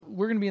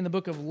we're going to be in the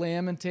book of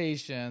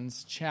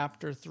Lamentations,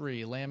 chapter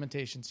 3.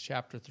 Lamentations,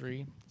 chapter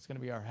 3. It's going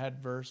to be our head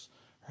verse,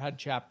 our head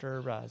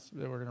chapter that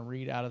we're going to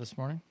read out of this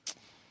morning.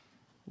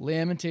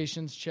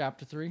 Lamentations,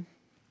 chapter 3.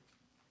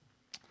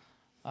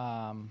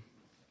 As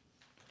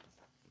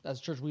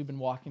a church, we've been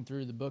walking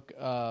through the book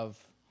of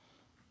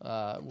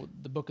the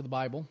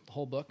Bible, the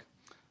whole book.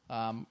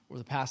 For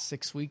the past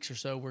 6 weeks or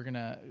so,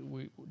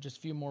 we just a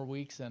few more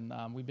weeks, and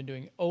we've been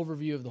doing an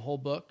overview of the whole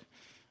book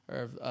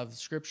of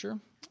Scripture.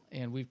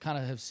 And we've kind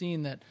of have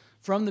seen that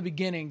from the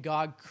beginning,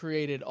 God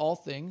created all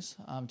things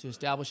to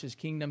establish His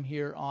kingdom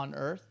here on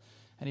earth.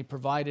 And He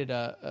provided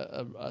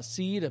a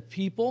seed, a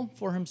people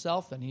for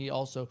Himself, and He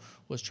also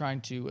was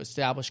trying to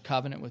establish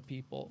covenant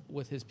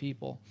with His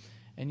people.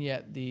 And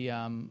yet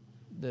the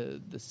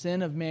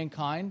sin of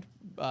mankind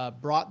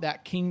brought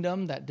that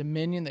kingdom, that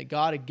dominion that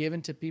God had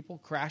given to people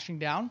crashing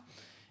down.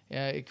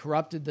 It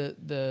corrupted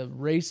the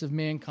race of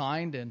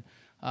mankind, and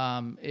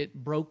it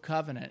broke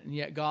covenant. And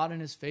yet God,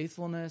 in His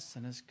faithfulness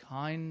and His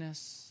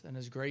kindness and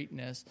His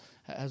greatness,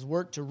 has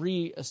worked to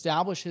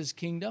reestablish His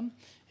kingdom.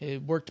 He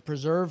worked to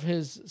preserve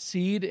His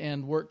seed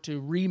and worked to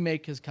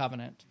remake His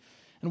covenant.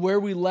 And where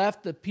we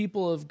left the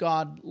people of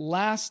God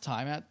last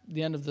time, at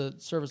the end of the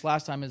service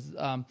last time, is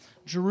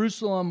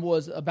Jerusalem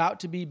was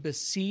about to be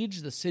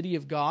besieged, the city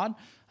of God,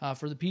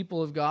 for the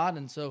people of God.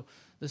 And so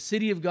the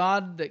city of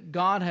God that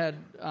God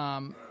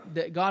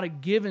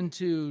had given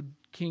to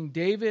King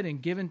David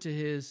and given to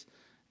his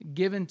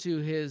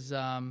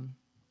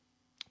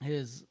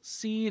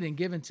seed and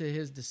given to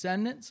his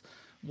descendants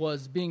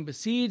was being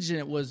besieged, and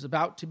it was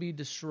about to be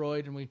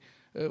destroyed. And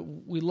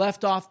we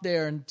left off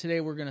there, and today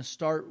we're going to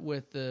start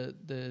with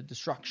the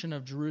destruction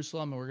of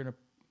Jerusalem, and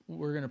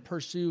we're going to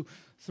pursue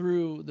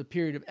through the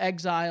period of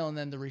exile and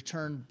then the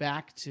return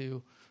back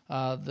to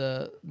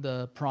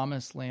the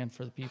promised land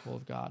for the people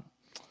of God.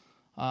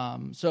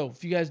 So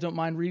if you guys don't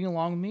mind reading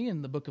along with me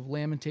in the book of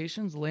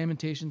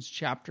Lamentations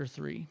chapter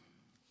 3.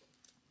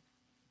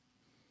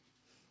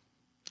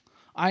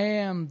 I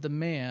am the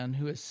man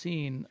who has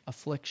seen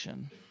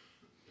affliction.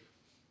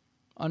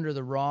 Under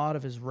the rod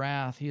of His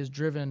wrath, He has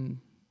driven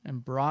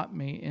and brought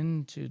me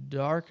into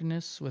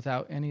darkness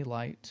without any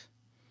light.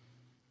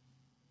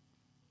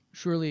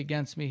 Surely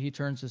against me He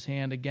turns His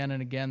hand again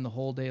and again the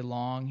whole day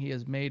long. He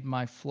has made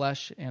my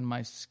flesh and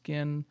my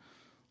skin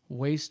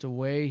waste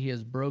away. He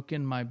has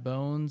broken my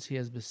bones. He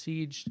has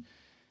besieged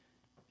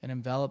and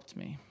enveloped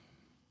me.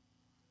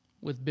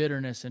 With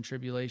bitterness and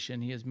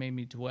tribulation, He has made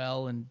me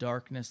dwell in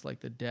darkness like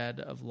the dead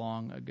of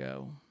long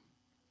ago.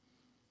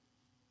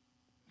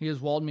 He has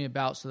walled me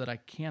about so that I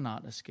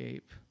cannot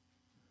escape.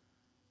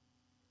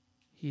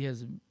 He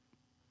has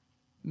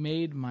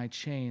made my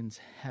chains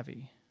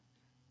heavy.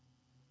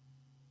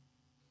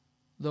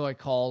 Though I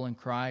call and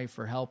cry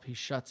for help, He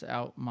shuts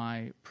out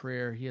my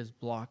prayer. He has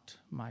blocked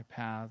my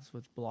paths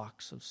with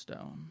blocks of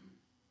stone.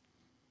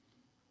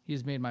 He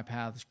has made my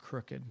paths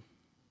crooked.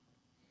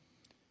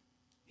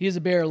 He is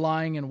a bear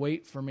lying in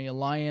wait for me, a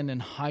lion in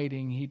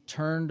hiding. He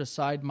turned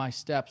aside my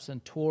steps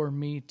and tore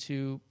me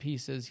to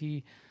pieces.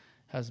 He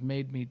has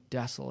made me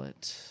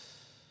desolate.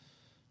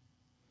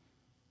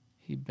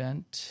 He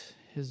bent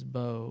His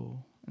bow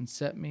and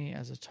set me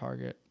as a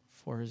target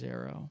for His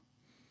arrow.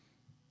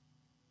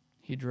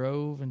 He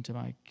drove into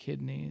my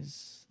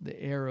kidneys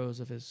the arrows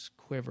of His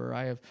quiver.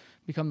 I have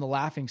become the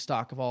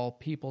laughingstock of all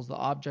peoples, the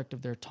object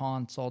of their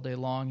taunts all day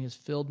long. He has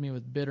filled me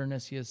with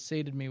bitterness. He has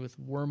sated me with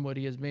wormwood.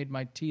 He has made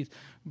my teeth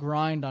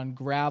grind on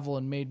gravel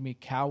and made me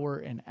cower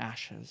in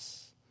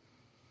ashes.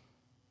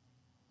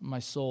 My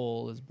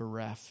soul is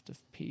bereft of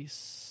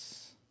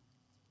peace.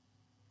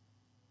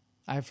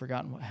 I have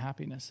forgotten what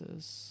happiness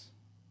is.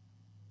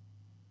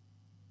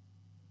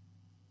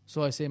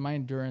 So I say, my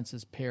endurance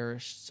is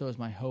perished, so is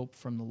my hope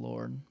from the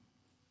Lord.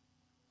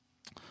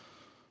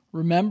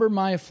 Remember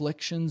my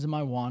afflictions and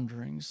my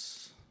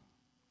wanderings,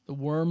 the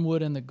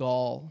wormwood and the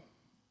gall.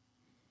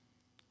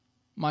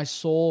 My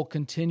soul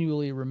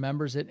continually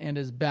remembers it and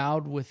is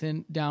bowed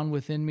down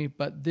within me,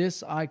 but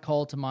this I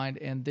call to mind,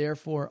 and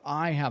therefore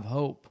I have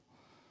hope.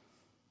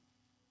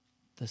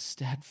 The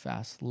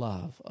steadfast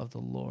love of the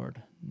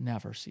Lord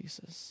never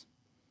ceases.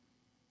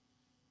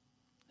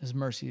 His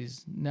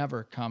mercies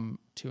never come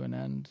to an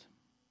end.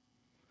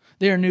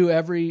 They are new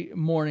every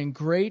morning.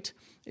 Great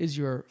is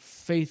your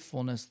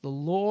faithfulness. The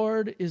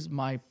Lord is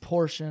my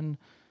portion,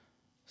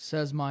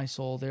 says my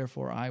soul.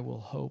 Therefore I will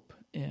hope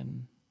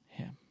in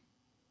Him.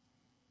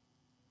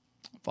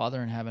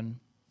 Father in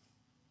heaven,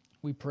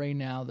 we pray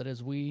now that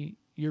as we,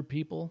 your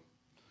people,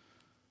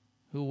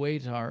 who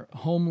await our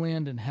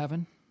homeland in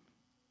heaven,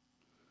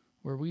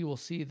 where we will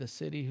see the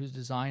city whose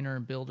designer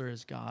and builder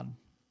is God.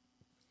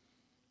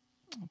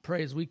 I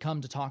pray as we come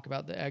to talk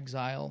about the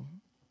exile,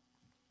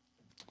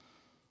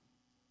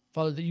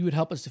 Father, that you would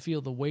help us to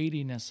feel the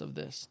weightiness of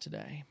this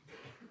today.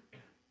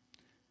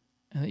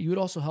 And that you would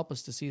also help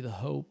us to see the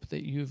hope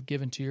that you've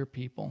given to your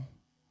people.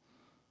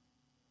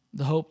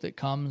 The hope that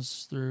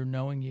comes through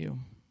knowing you.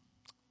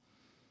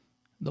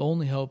 The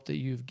only hope that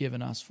you've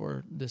given us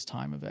for this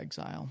time of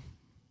exile.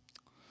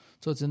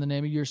 So it's in the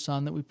name of your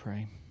Son that we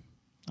pray.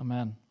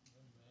 Amen.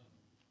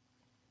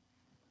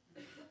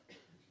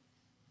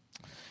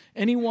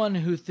 anyone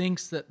who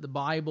thinks that the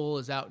Bible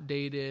is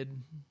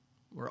outdated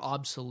or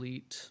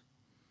obsolete,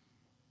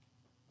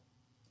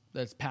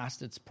 that it's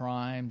past its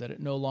prime, that it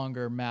no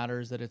longer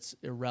matters, that it's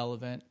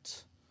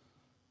irrelevant,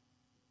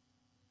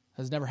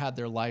 has never had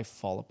their life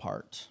fall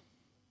apart.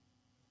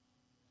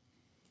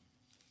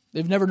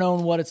 They've never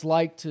known what it's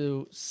like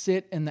to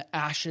sit in the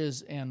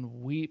ashes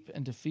and weep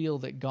and to feel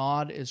that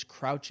God is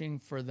crouching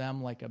for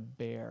them like a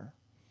bear.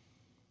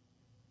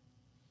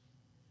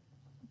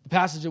 The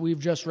passage that we've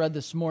just read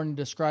this morning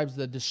describes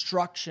the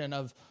destruction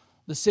of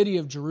the city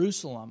of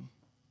Jerusalem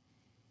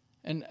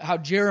and how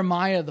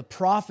Jeremiah the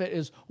prophet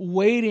is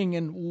waiting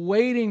and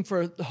waiting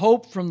for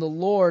hope from the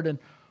Lord, and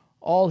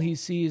all he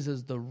sees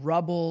is the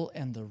rubble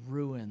and the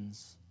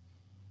ruins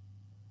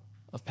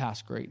of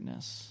past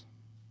greatness.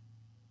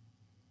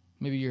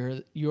 Maybe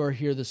you're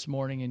here this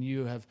morning and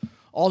you have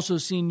also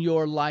seen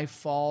your life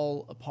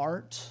fall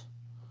apart.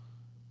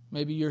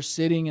 Maybe you're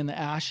sitting in the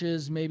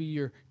ashes. Maybe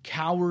you're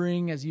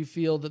cowering as you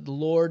feel that the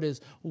Lord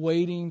is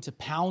waiting to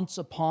pounce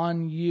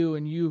upon you,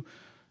 and you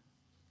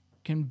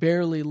can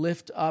barely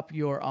lift up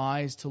your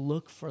eyes to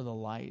look for the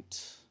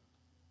light.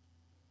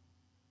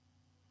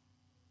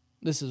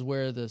 This is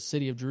where the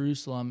city of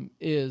Jerusalem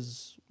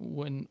is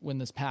when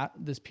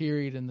this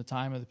period in the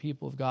time of the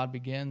people of God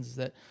begins,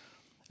 that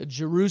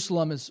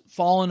Jerusalem has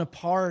fallen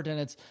apart and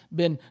it's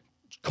been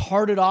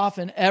carted off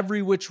in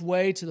every which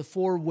way to the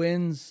four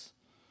winds.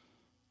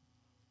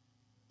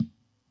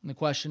 And the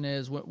question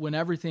is, when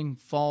everything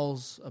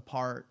falls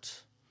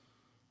apart,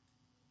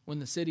 when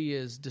the city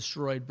is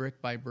destroyed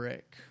brick by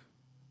brick,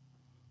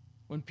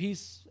 when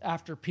piece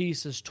after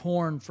piece is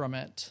torn from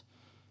it,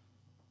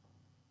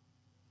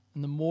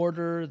 and the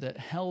mortar that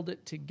held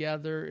it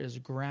together is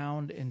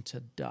ground into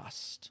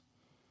dust,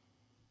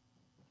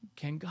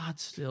 can God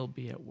still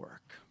be at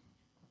work?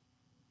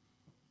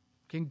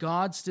 Can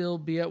God still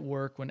be at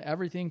work when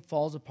everything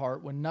falls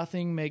apart, when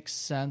nothing makes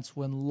sense,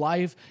 when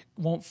life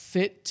won't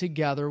fit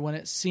together, when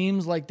it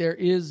seems like there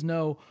is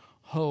no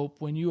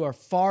hope, when you are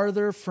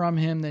farther from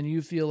Him than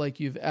you feel like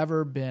you've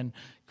ever been?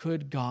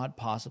 Could God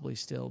possibly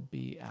still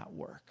be at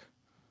work?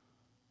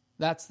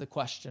 That's the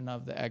question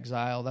of the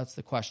exile. That's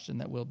the question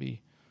that we'll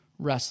be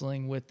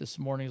wrestling with this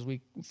morning as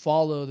we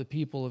follow the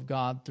people of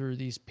God through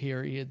these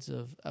periods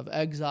of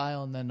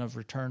exile and then of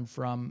return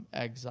from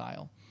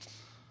exile.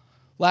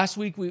 Last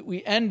week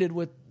we ended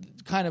with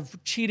kind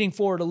of cheating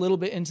forward a little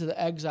bit into the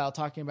exile,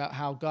 talking about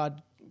how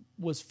God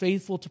was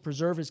faithful to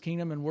preserve His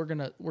kingdom, and we're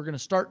gonna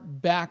start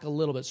back a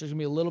little bit. So there's gonna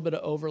be a little bit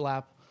of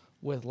overlap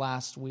with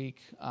last week.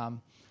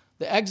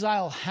 The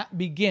exile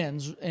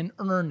begins in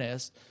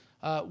earnest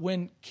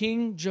when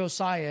King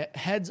Josiah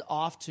heads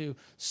off to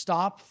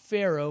stop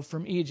Pharaoh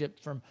from Egypt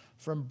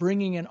from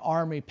bringing an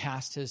army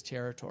past his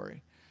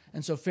territory.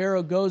 And so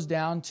Josiah goes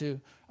down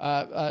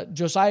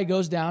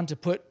to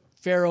put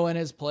Pharaoh in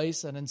his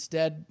place, and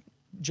instead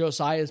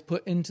Josiah is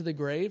put into the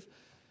grave.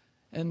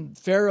 And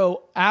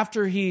Pharaoh,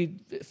 after he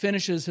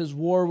finishes his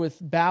war with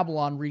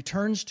Babylon,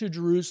 returns to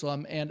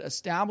Jerusalem and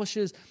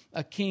establishes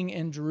a king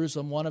in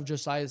Jerusalem, one of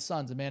Josiah's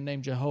sons, a man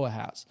named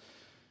Jehoahaz.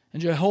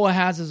 And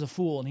Jehoahaz is a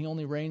fool, and he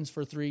only reigns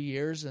for 3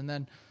 years. And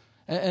then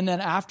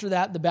after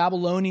that, the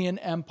Babylonian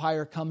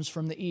Empire comes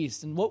from the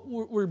east. And what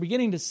we're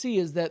beginning to see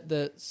is that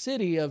the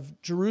city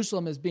of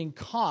Jerusalem is being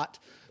caught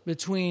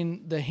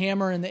between the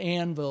hammer and the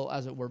anvil,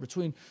 as it were,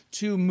 between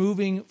two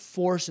moving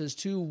forces,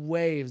 two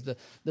waves,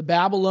 the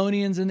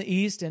Babylonians in the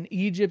east and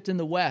Egypt in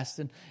the west.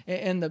 And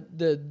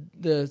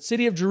the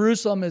city of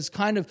Jerusalem has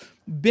kind of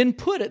been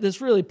put at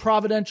this really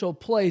providential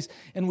place.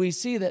 And we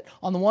see that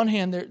on the one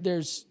hand,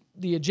 there's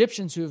the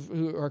Egyptians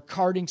who are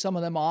carting some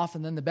of them off,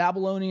 and then the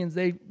Babylonians,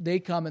 they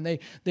come and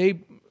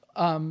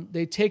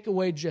they take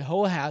away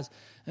Jehoahaz,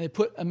 and they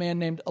put a man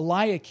named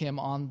Eliakim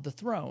on the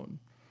throne.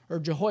 Or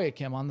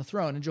Jehoiakim on the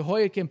throne. And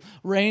Jehoiakim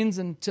reigns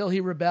until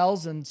he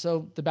rebels, and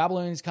so the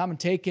Babylonians come and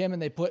take him,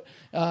 and they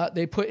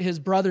put his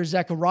brother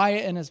Zechariah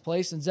in his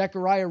place, and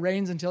Zechariah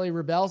reigns until he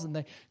rebels, and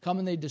they come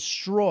and they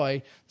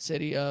destroy the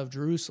city of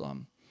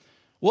Jerusalem.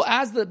 Well,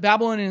 as the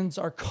Babylonians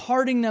are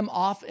carting them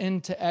off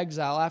into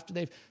exile after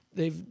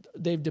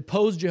they've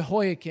deposed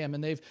Jehoiakim,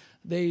 and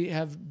they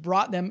have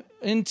brought them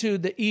into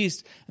the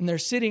east, and they're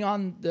sitting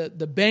on the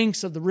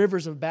banks of the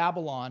rivers of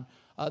Babylon,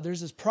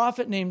 there's this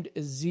prophet named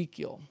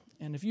Ezekiel.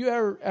 And if you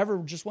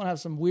ever just want to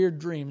have some weird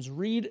dreams,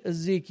 read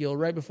Ezekiel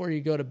right before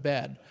you go to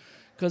bed.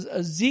 Because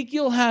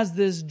Ezekiel has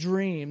this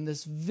dream,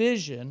 this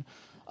vision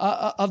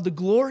of the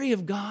glory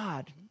of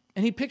God.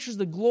 And he pictures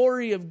the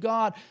glory of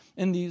God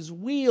in these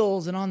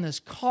wheels and on this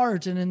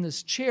cart and in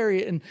this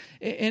chariot.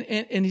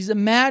 And he's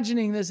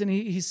imagining this, and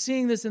he's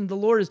seeing this, and the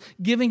Lord is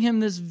giving him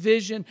this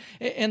vision.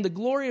 And the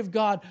glory of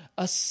God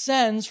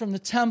ascends from the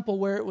temple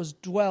where it was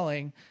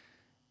dwelling,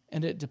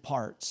 and it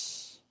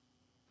departs.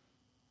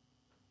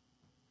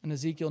 And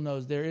Ezekiel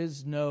knows there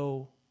is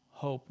no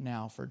hope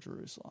now for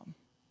Jerusalem.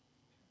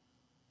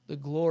 The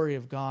glory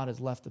of God has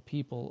left the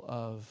people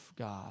of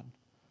God,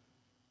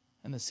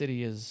 and the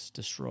city is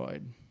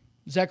destroyed.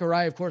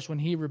 Zechariah, of course, when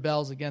he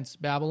rebels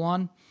against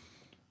Babylon,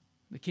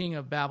 the king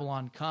of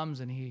Babylon comes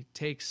and he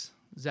takes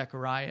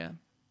Zechariah,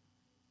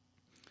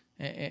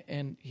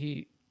 and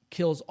he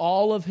kills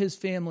all of his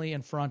family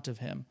in front of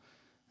him,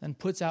 then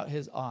puts out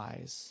his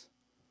eyes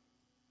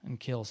and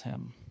kills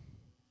him.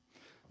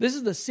 This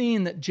is the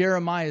scene that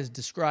Jeremiah is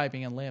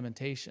describing in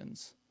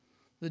Lamentations.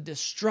 The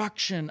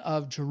destruction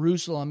of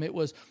Jerusalem. It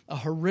was a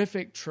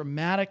horrific,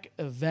 traumatic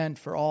event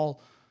for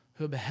all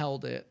who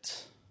beheld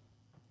it,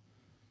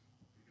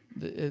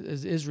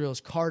 as Israel is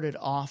carted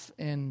off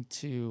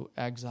into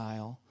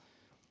exile.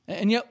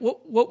 And yet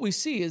what we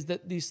see is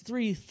that these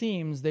three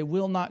themes, they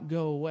will not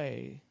go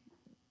away.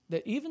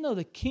 That even though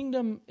the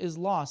kingdom is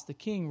lost, the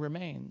king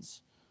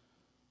remains.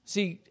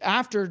 See,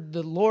 after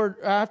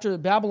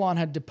Babylon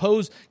had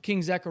deposed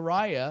King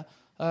Zechariah,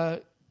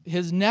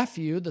 his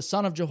nephew, the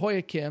son of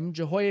Jehoiakim,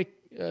 Jehoiakim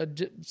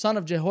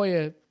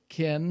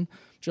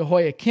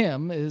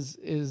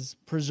is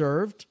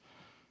preserved.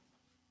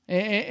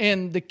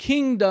 And the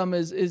kingdom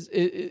is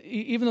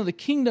even though the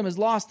kingdom is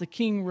lost, the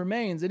king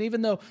remains. And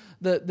even though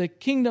the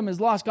kingdom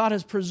is lost, God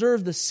has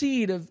preserved the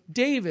seed of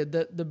David,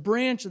 the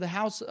branch of the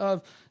house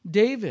of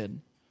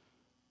David.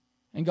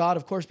 And God,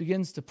 of course,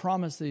 begins to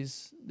promise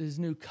these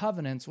new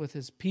covenants with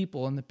his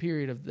people in the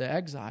period of the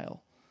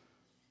exile.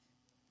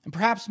 And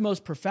perhaps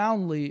most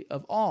profoundly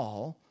of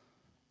all,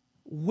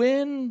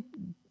 when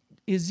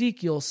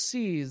Ezekiel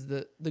sees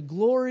the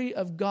glory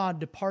of God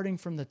departing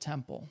from the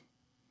temple,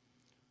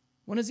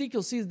 when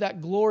Ezekiel sees that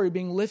glory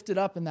being lifted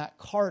up in that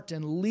cart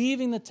and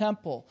leaving the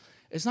temple,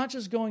 it's not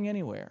just going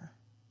anywhere.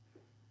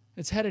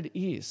 It's headed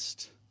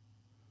east.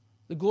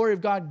 The glory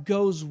of God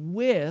goes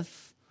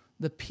with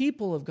the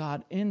people of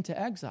God into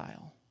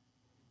exile.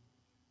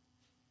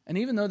 And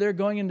even though they're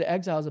going into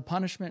exile as a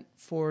punishment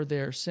for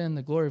their sin,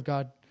 the glory of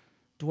God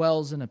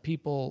dwells in a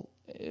people,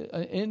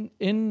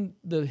 in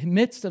the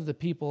midst of the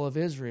people of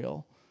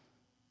Israel,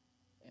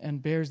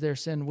 and bears their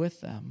sin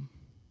with them.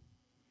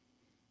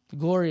 The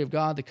glory of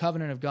God, the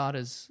covenant of God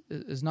is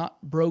not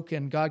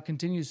broken. God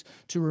continues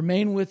to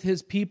remain with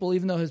his people,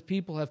 even though his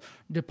people have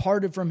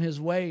departed from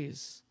his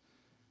ways.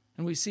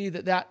 And we see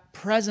that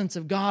presence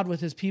of God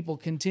with his people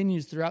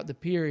continues throughout the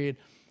period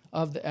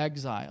of the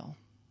exile.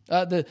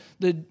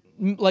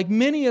 Like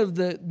many of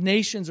the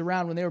nations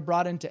around, when they were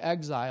brought into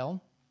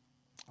exile,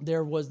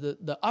 there was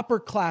the upper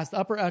class, the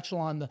upper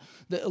echelon,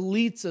 the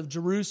elites of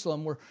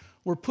Jerusalem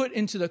were put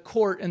into the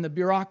court and the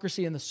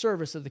bureaucracy and the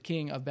service of the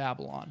king of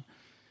Babylon.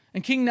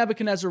 And King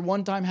Nebuchadnezzar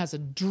one time has a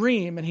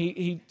dream, and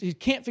he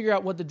can't figure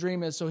out what the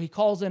dream is, so he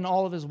calls in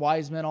all of his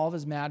wise men, all of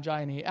his magi,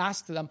 and he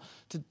asks them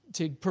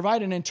to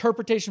provide an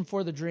interpretation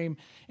for the dream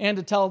and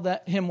to tell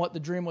him what the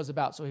dream was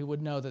about, so he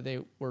would know that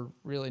they were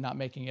really not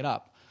making it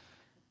up.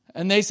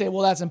 And they say,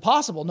 well, that's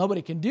impossible.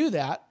 Nobody can do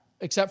that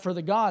except for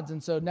the gods.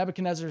 And so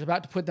Nebuchadnezzar is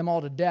about to put them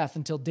all to death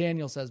until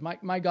Daniel says,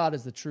 my God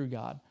is the true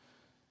God.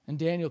 And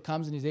Daniel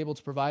comes and he's able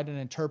to provide an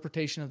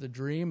interpretation of the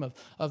dream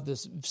of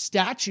this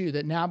statue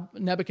that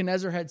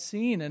Nebuchadnezzar had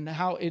seen, and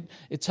how it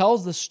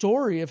tells the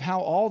story of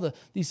how all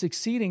these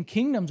succeeding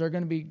kingdoms are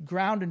going to be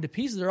ground into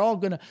pieces. They're all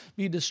going to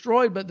be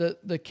destroyed, but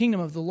the kingdom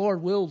of the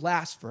Lord will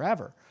last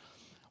forever.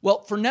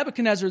 Well, for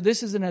Nebuchadnezzar,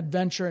 this is an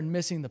adventure in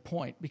missing the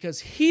point, because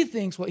he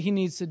thinks what he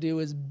needs to do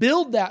is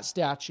build that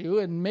statue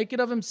and make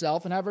it of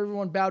himself and have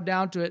everyone bow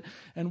down to it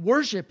and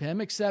worship him,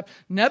 except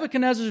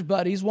Nebuchadnezzar's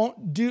buddies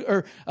won't do,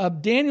 or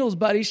Daniel's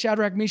buddies,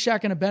 Shadrach,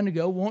 Meshach, and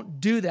Abednego,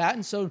 won't do that.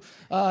 And so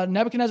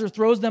Nebuchadnezzar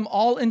throws them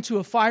all into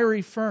a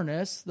fiery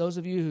furnace. Those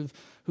of you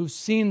who've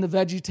seen the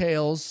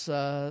VeggieTales,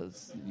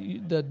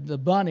 the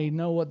bunny,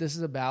 know what this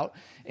is about.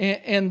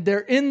 And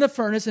they're in the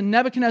furnace, and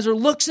Nebuchadnezzar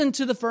looks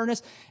into the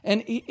furnace,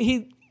 and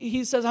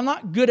he says, I'm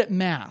not good at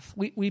math.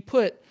 We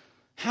put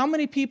how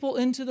many people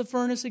into the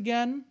furnace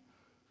again?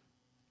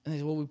 And they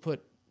say, well, we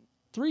put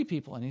 3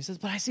 people in. He says,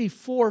 but I see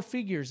 4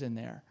 figures in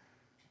there.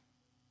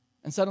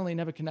 And suddenly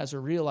Nebuchadnezzar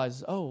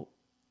realizes, oh,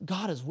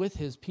 God is with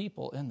his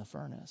people in the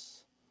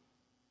furnace.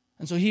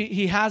 And so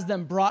he has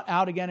them brought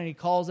out again, and he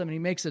calls them, and he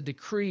makes a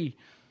decree.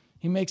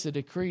 He makes a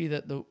decree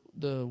that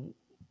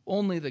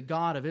only the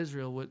God of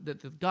Israel,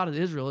 that the God of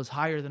Israel is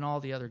higher than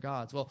all the other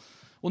gods. Well,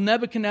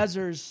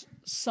 Nebuchadnezzar's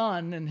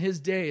son and his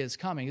day is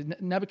coming.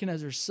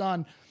 Nebuchadnezzar's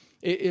son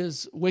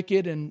is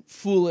wicked and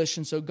foolish,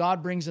 and so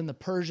God brings in the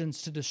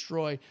Persians to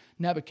destroy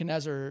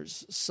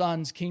Nebuchadnezzar's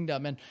son's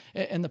kingdom.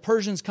 And the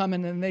Persians come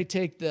in and they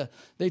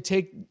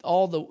take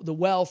all the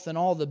wealth and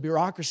all the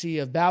bureaucracy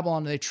of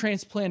Babylon, and they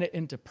transplant it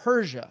into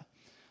Persia,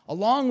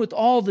 along with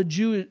all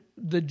many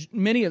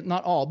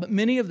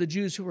of the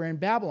Jews who were in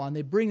Babylon.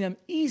 They bring them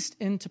east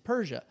into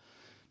Persia.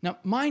 Now,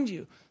 mind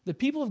you, the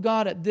people of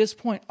God at this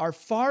point are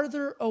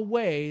farther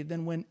away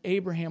than when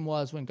Abraham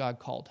was when God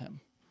called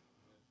him.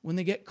 When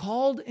they get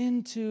called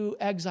into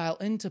exile,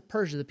 into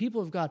Persia, the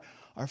people of God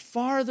are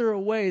farther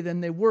away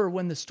than they were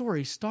when the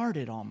story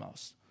started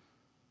almost.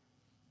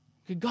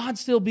 Could God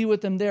still be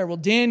with them there? Well,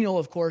 Daniel,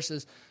 of course,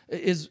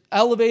 is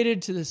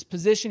elevated to this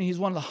position. He's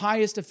one of the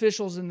highest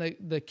officials in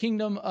the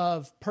kingdom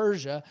of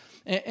Persia,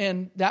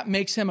 and that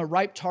makes him a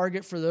ripe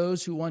target for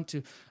those who want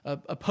to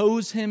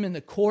oppose him in the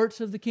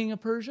courts of the king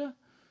of Persia.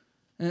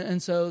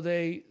 And so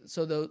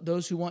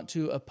those who want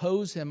to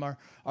oppose him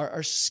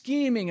are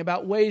scheming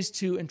about ways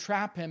to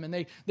entrap him,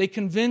 and they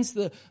convince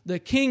the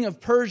king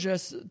of Persia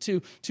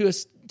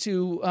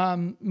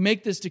to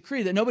make this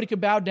decree that nobody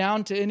could bow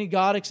down to any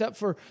god except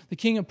for the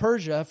king of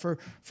Persia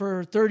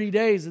for 30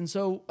 days. And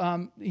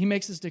so he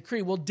makes this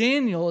decree. Well,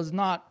 Daniel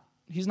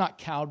he's not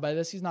cowed by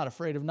this. He's not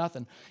afraid of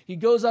nothing. He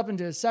goes up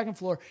into his second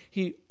floor.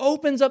 He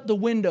opens up the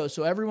window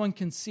so everyone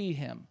can see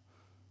him,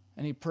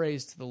 and he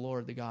prays to the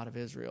Lord, the God of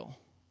Israel.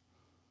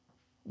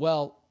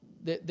 Well,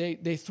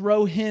 they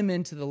throw him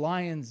into the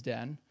lion's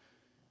den,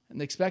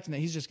 and expecting that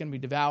he's just going to be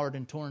devoured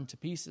and torn to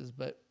pieces.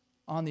 But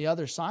on the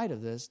other side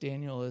of this,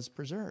 Daniel is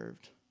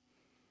preserved.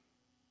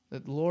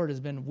 That the Lord has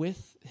been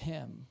with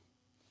him.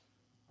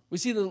 We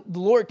see the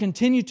Lord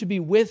continue to be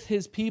with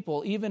his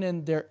people, even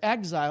in their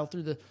exile,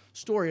 through the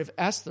story of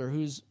Esther,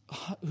 who's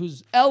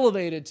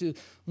elevated to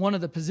one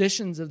of the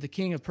positions of the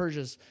king of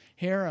Persia's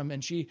harem.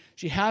 And she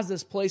has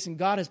this place, and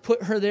God has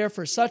put her there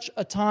for such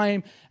a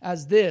time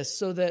as this,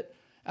 so that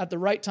at the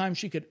right time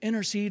she could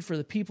intercede for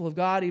the people of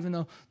God, even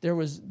though there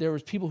was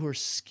people who were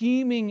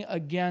scheming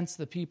against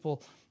the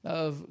people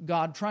of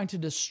God, trying to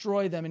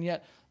destroy them. And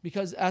yet,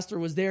 because Esther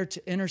was there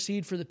to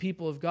intercede for the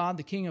people of God,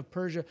 the king of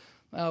Persia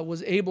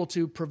was able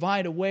to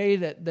provide a way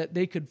that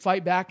they could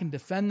fight back and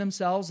defend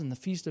themselves, and the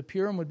Feast of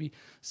Purim would be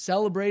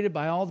celebrated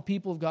by all the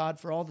people of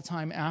God for all the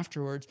time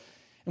afterwards.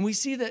 And we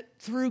see that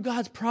through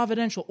God's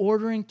providential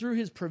ordering, through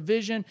his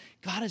provision,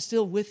 God is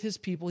still with his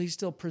people. He's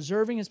still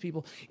preserving his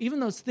people. Even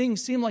though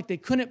things seem like they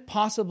couldn't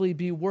possibly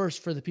be worse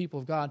for the people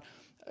of God,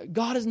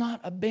 God has not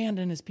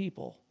abandoned his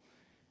people.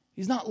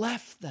 He's not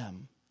left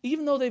them.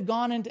 Even though they've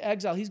gone into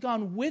exile, he's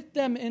gone with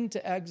them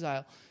into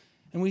exile.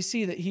 And we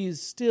see that he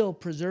is still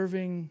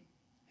preserving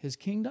his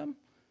kingdom.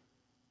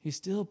 He's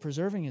still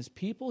preserving his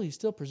people. He's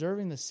still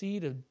preserving the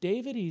seed of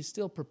David. He's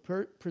still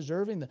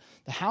preserving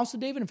the house of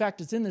David. In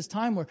fact, it's in this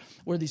time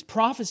where these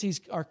prophecies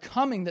are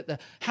coming that the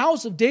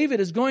house of David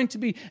is going to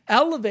be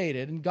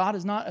elevated. And God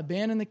has not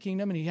abandoned the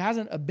kingdom, and he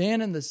hasn't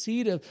abandoned the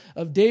seed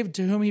of David,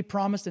 to whom he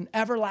promised an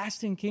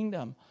everlasting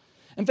kingdom.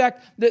 In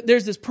fact,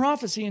 there's this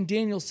prophecy in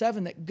Daniel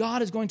 7 that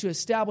God is going to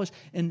establish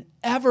an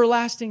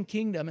everlasting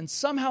kingdom. And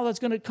somehow that's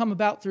going to come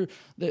about through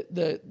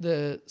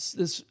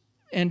this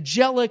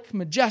angelic,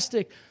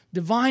 majestic,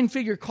 divine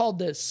figure called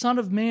the Son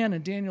of Man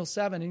in Daniel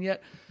 7. And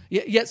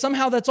yet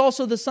somehow that's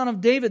also the Son of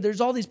David. There's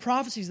all these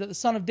prophecies that the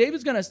Son of David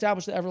is going to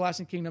establish the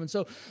everlasting kingdom. And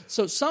so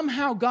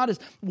somehow God is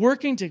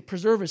working to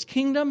preserve his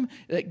kingdom,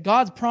 that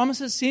God's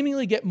promises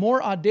seemingly get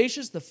more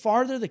audacious the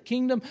farther the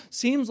kingdom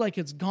seems like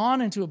it's gone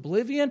into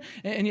oblivion.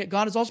 And yet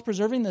God is also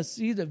preserving the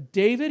seed of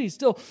David. He's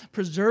still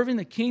preserving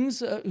the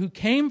kings who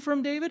came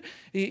from David,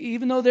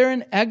 even though they're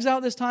in exile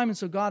at this time. And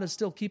so God is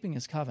still keeping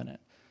his covenant.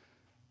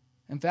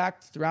 In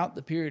fact, throughout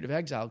the period of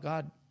exile,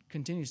 God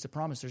continues to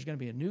promise there's going to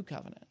be a new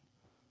covenant.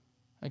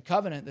 A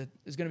covenant that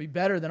is going to be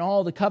better than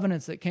all the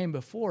covenants that came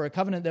before. A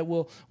covenant that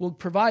will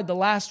provide the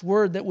last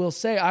word, that will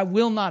say, I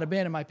will not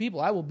abandon my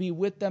people. I will be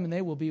with them and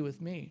they will be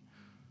with me.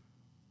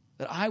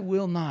 That I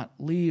will not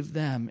leave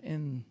them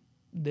in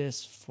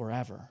this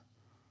forever.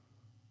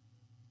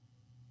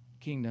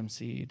 Kingdom,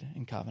 seed,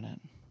 and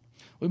covenant.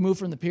 We move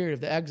from the period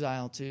of the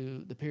exile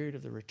to the period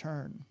of the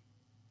return,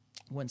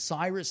 when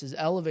Cyrus is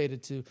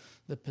elevated to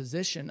the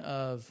position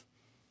of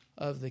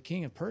the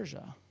king of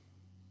Persia.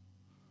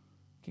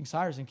 King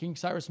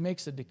Cyrus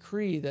makes a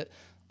decree that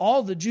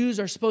all the Jews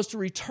are supposed to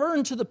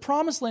return to the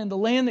promised land, the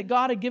land that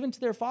God had given to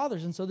their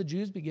fathers. And so the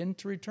Jews begin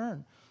to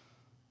return.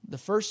 The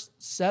first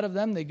set of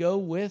them, they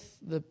go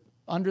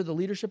under the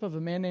leadership of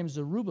a man named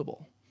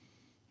Zerubbabel.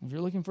 If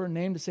you're looking for a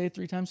name to say it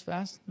 3 times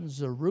fast,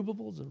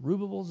 Zerubbabel,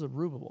 Zerubbabel,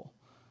 Zerubbabel.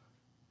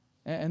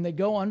 And they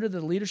go under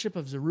the leadership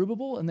of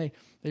Zerubbabel, and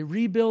they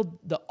rebuild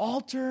the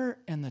altar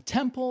and the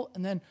temple.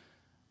 And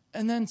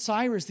then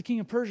Cyrus, the king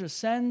of Persia,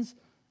 sends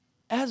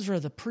Ezra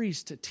the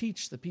priest to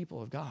teach the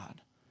people of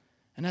God.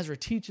 And Ezra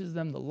teaches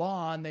them the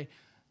law, and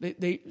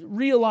they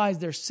realize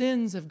their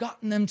sins have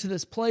gotten them to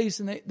this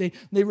place, and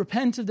they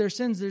repent of their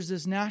sins. There's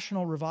this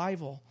national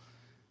revival.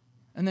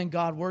 And then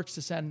God works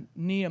to send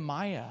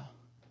Nehemiah.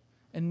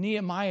 And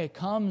Nehemiah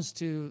comes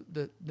to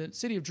the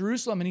city of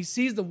Jerusalem, and he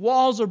sees the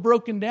walls are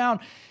broken down.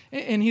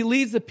 And he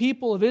leads the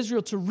people of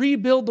Israel to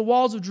rebuild the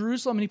walls of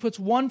Jerusalem. And he puts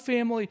one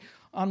family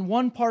on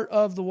one part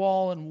of the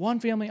wall and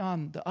one family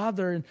on the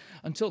other,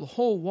 until the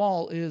whole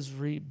wall is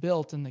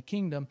rebuilt and the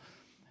kingdom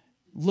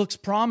looks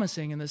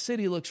promising and the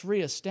city looks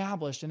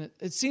reestablished. And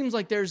it seems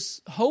like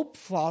there's hope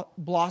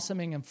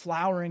blossoming and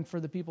flowering for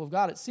the people of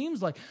God. It seems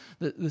like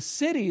the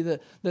city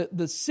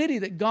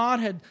that God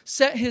had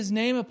set his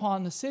name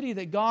upon, the city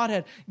that God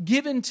had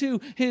given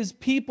to his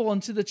people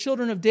and to the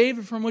children of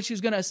David, from which he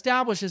was going to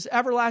establish this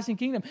everlasting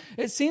kingdom.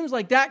 It seems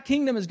like that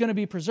kingdom is going to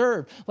be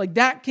preserved. Like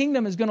that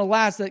kingdom is going to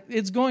last, that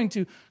it's going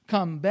to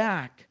come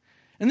back.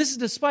 And this is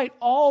despite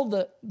all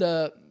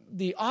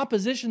the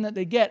opposition that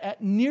they get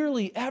at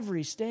nearly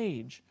every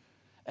stage.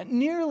 At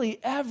nearly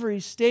every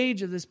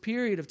stage of this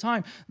period of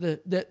time,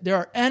 there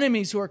are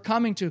enemies who are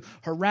coming to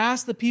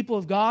harass the people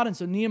of God. And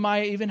so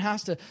Nehemiah even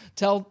has to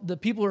tell the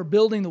people who are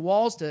building the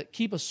walls to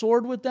keep a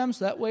sword with them.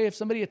 So that way, if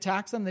somebody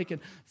attacks them, they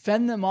can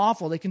fend them off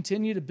while they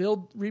continue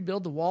to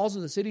rebuild the walls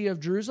of the city of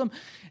Jerusalem.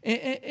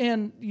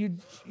 And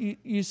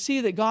you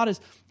see that God is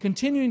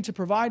continuing to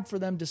provide for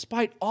them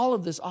despite all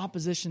of this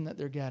opposition that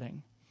they're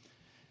getting.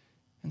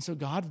 And so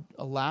God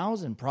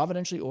allows and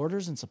providentially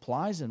orders and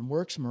supplies and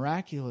works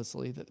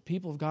miraculously that the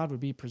people of God would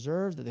be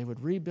preserved, that they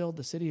would rebuild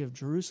the city of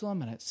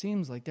Jerusalem, and it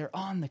seems like they're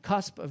on the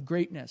cusp of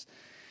greatness.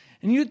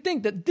 And you'd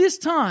think that this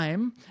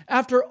time,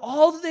 after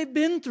all that they've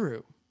been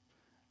through,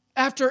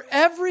 after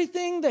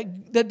everything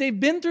that they've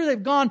been through,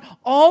 they've gone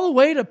all the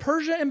way to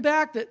Persia and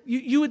back, that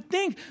you would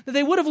think that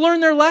they would have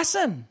learned their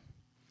lesson.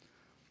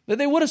 That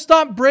they would have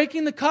stopped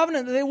breaking the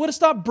covenant, that they would have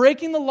stopped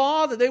breaking the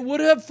law, that they would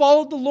have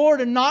followed the Lord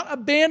and not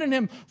abandoned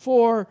Him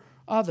for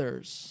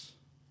others.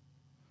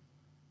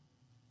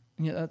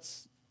 And yet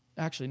that's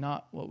actually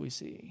not what we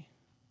see.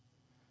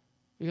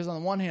 Because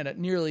on the one hand, at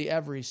nearly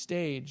every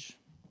stage,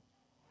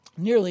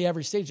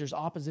 there's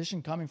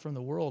opposition coming from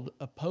the world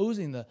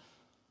opposing the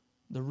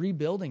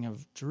rebuilding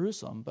of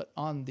Jerusalem. But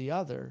on the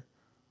other,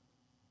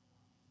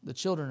 the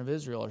children of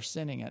Israel are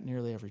sinning at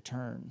nearly every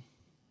turn.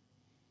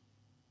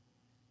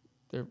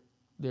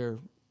 They're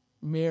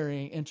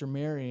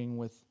intermarrying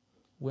with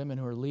women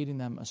who are leading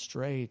them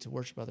astray to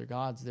worship other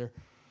gods. They're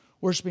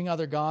worshiping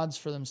other gods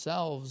for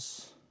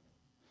themselves.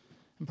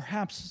 And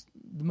perhaps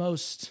the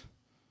most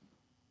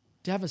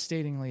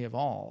devastatingly of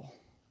all,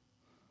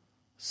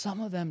 some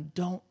of them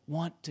don't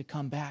want to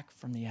come back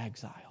from the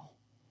exile.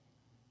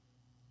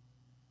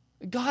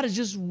 God has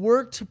just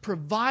worked to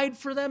provide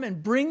for them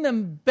and bring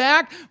them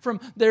back from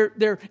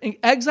their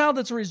exile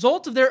that's a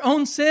result of their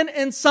own sin,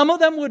 and some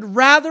of them would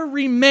rather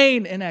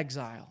remain in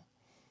exile.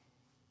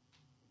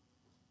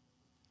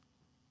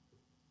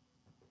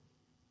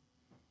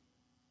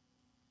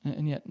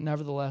 And yet,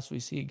 nevertheless, we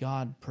see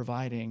God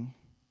providing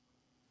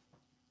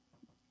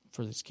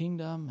for His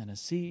kingdom and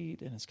His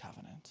seed and His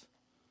covenant.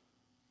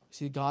 We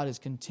see God is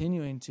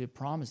continuing to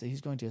promise that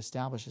He's going to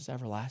establish His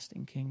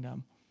everlasting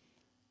kingdom.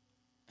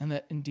 And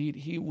that indeed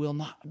He will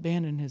not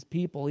abandon His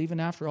people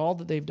even after all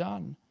that they've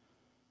done.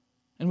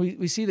 And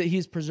we see that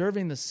He's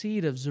preserving the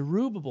seed of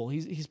Zerubbabel.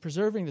 He's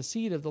preserving the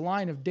seed of the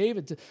line of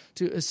David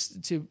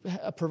to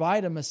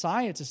provide a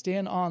Messiah to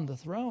stand on the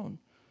throne.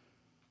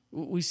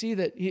 We see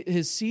that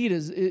His seed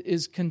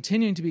is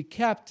continuing to be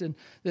kept, and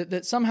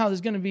that somehow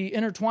there's going to be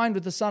intertwined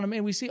with the Son of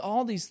Man. We see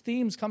all these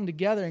themes come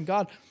together, and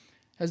God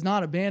has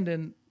not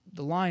abandoned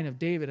the line of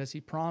David as He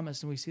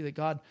promised. And we see that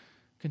God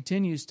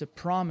continues to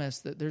promise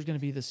that there's going to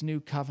be this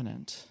new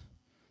covenant.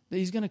 That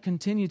He's going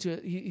to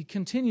He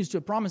continues to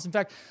promise. In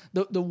fact,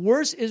 the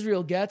worse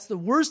Israel gets, the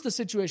worse the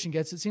situation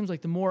gets, it seems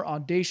like the more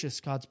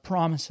audacious God's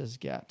promises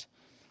get.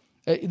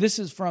 This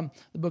is from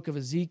the book of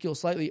Ezekiel,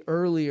 slightly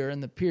earlier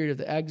in the period of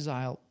the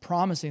exile,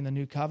 promising the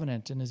new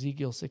covenant in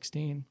Ezekiel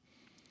 16.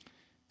 It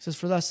says,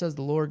 "For thus says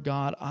the Lord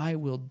God, I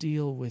will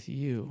deal with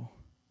you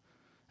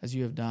as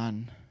you have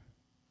done.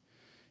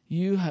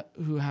 You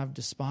who have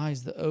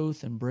despised the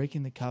oath and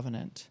breaking the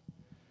covenant,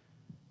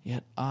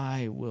 yet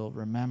I will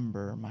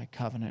remember my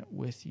covenant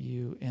with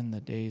you in the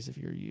days of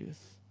your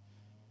youth.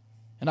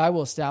 And I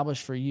will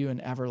establish for you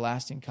an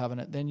everlasting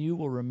covenant. Then you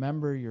will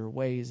remember your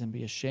ways and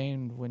be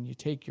ashamed when you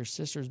take your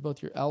sisters,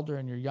 both your elder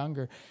and your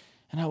younger,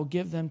 and I will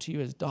give them to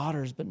you as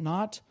daughters, but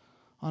not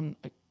on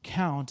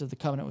account of the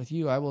covenant with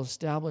you. I will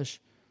establish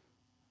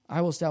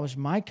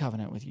my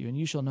covenant with you, and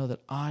you shall know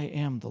that I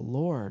am the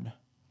Lord,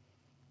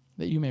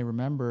 that you may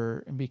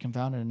remember and be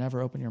confounded and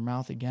never open your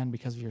mouth again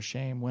because of your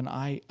shame, when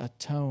I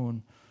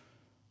atone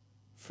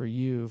for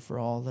you for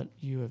all that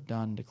you have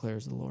done,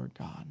 declares the Lord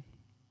God."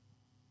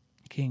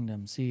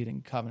 Kingdom, seed,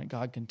 and covenant.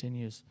 God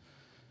continues.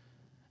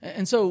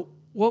 And so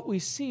what we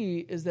see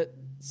is that it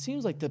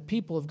seems like the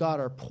people of God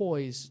are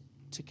poised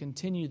to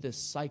continue this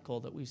cycle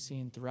that we've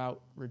seen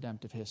throughout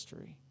redemptive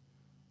history.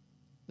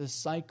 This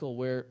cycle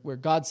where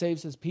God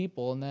saves His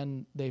people and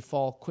then they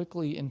fall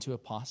quickly into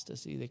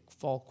apostasy. They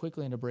fall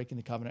quickly into breaking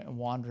the covenant and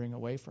wandering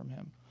away from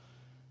Him.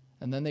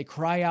 And then they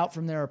cry out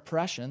from their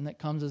oppression that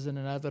comes as an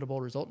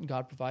inevitable result, and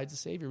God provides a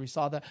Savior. We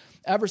saw that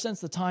ever since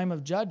the time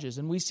of Judges.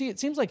 And we see it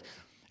seems like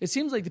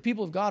the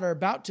people of God are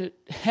about to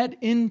head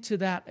into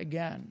that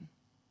again.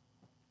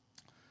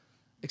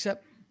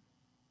 Except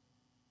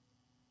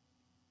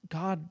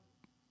God,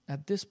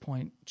 at this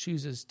point,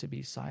 chooses to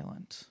be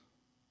silent.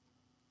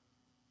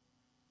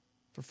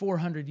 For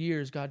 400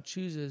 years, God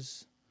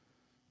chooses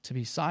to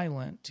be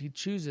silent. He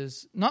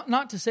chooses,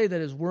 not to say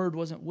that His word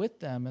wasn't with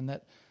them and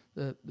that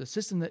the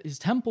system, that His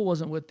temple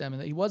wasn't with them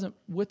and that He wasn't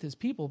with His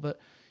people, but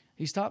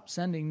He stopped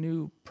sending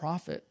new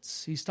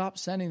prophets. He stopped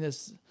sending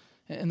this.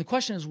 And the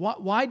question is,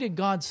 why did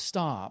God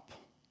stop?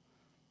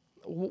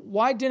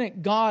 Why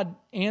didn't God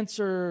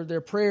answer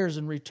their prayers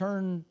and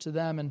return to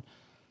them? And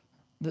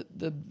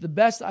the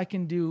best I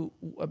can do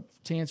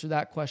to answer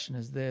that question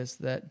is this,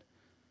 that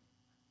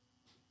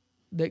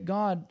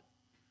God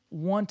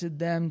wanted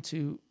them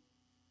to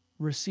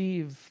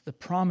receive the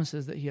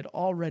promises that he had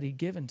already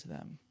given to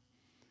them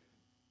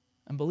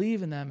and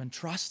believe in them and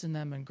trust in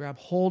them and grab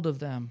hold of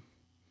them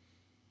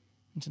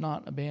and to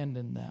not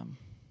abandon them.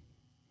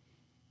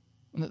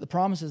 And that the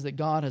promises that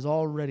God has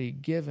already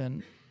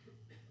given,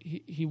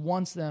 he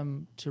wants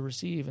them to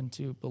receive and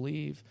to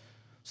believe.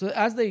 So that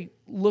as they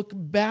look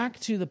back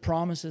to the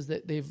promises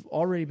that they've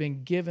already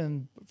been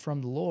given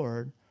from the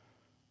Lord,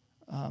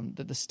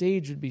 that the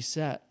stage would be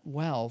set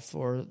well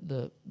for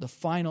the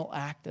final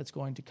act that's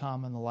going to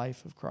come in the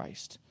life of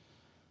Christ.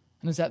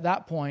 And it's at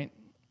that point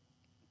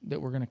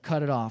that we're going to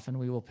cut it off, and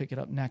we will pick it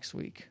up next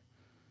week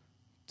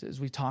as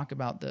we talk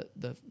about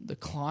the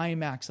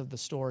climax of the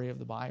story of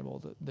the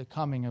Bible, the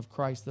coming of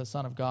Christ, the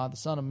Son of God, the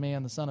Son of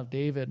Man, the Son of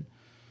David,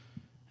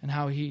 and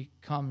how he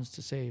comes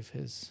to save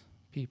his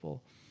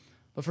people.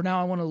 But for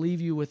now, I want to leave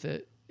you with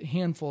a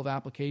handful of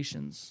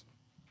applications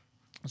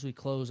as we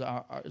close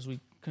as we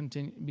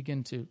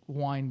begin to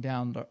wind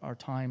down our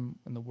time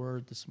in the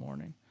Word this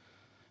morning.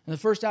 And the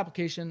first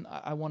application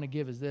I want to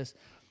give is this: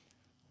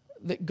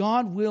 that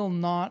God will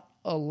not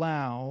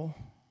allow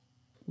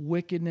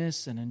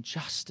wickedness and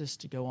injustice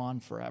to go on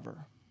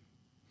forever.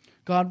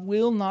 God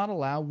will not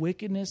allow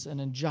wickedness and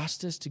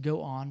injustice to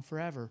go on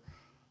forever.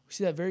 We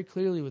see that very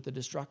clearly with the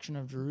destruction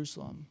of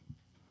Jerusalem.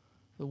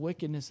 The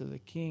wickedness of the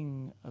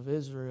king of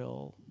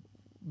Israel,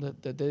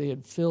 that they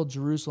had filled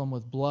Jerusalem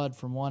with blood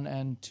from one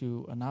end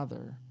to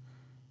another.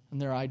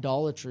 And their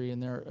idolatry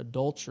and their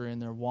adultery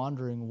and their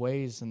wandering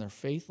ways and their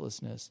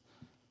faithlessness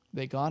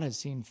that God has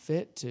seen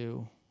fit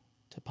to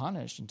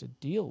punish and to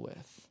deal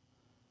with.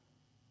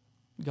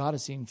 God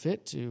has seen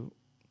fit to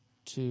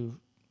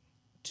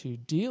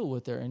deal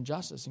with their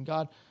injustice. And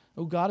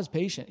God is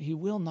patient. He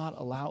will not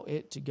allow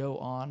it to go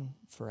on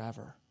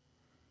forever.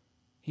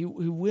 He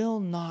will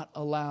not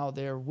allow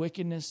their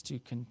wickedness to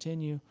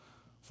continue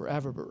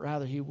forever, but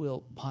rather he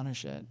will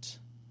punish it.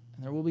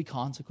 And there will be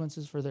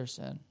consequences for their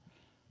sin.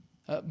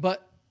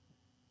 But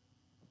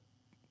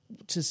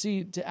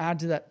to add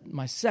to that,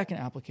 my second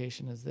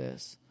application is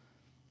this: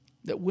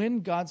 that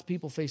when God's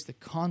people face the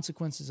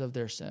consequences of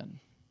their sin,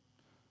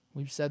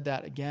 we've said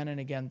that again and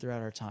again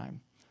throughout our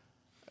time,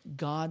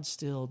 God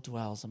still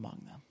dwells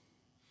among them.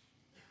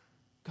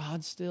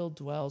 God still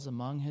dwells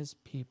among his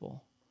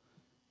people.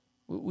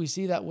 We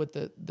see that with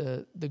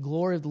the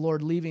glory of the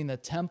Lord leaving the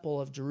temple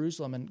of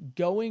Jerusalem and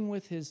going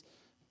with his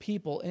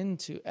people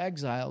into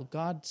exile.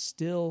 God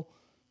still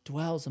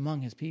dwells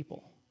among his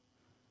people.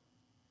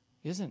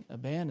 He hasn't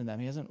abandoned them.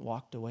 He hasn't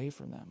walked away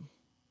from them.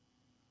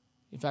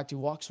 In fact, he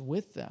walks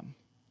with them.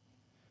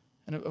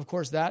 And of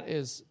course, that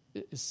is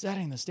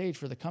setting the stage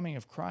for the coming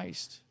of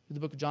Christ, who the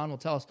book of John will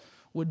tell us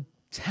would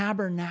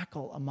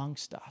tabernacle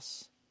amongst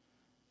us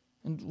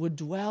and would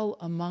dwell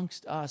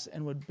amongst us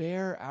and would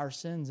bear our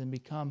sins and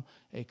become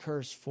a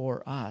curse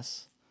for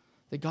us.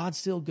 That God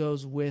still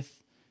goes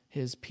with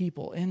his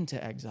people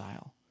into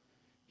exile.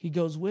 He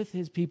goes with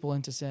his people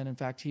into sin. In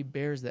fact, he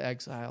bears the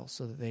exile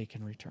so that they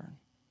can return.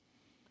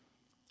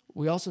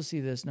 We also see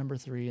this, number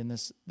 3, in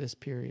this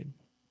period.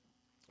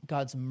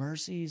 God's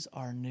mercies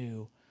are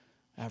new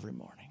every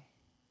morning.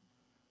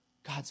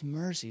 God's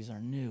mercies are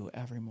new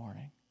every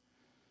morning.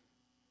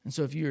 And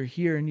so if you're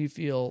here and you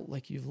feel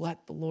like you've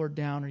let the Lord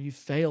down, or you've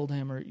failed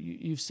him, or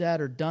you've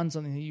said or done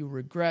something that you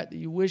regret, that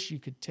you wish you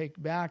could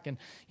take back, and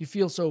you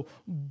feel so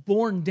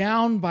borne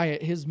down by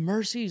it, his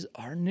mercies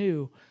are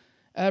new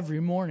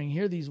every morning.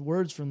 Hear these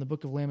words from the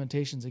book of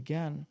Lamentations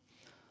again.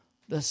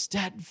 The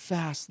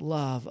steadfast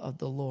love of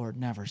the Lord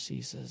never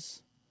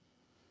ceases.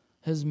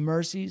 His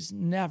mercies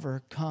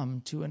never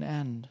come to an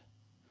end.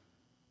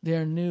 They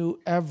are new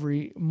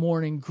every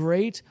morning.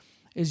 Great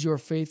is your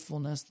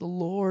faithfulness. The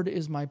Lord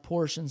is my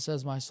portion,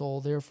 says my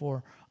soul.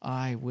 Therefore,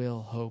 I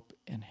will hope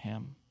in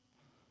him.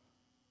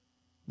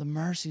 The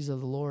mercies of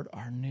the Lord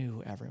are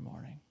new every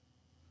morning.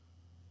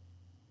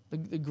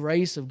 The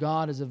grace of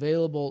God is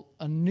available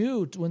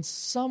anew when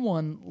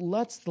someone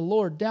lets the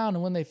Lord down,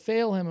 and when they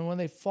fail him, and when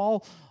they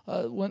fall,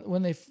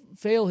 when they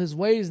fail his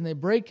ways and they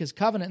break his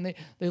covenant and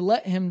they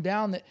let him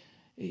down. That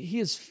he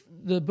is.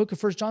 The book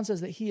of 1 John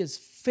says that he is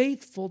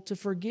faithful to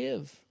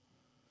forgive.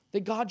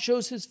 That God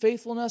shows his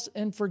faithfulness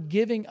in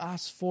forgiving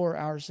us for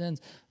our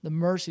sins. The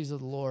mercies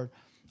of the Lord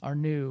are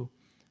new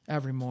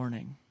every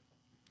morning.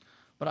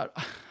 But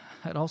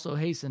I'd also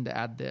hasten to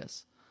add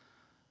this.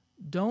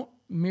 Don't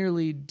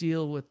merely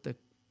deal with the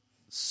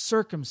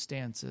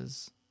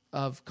circumstances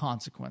of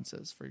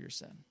consequences for your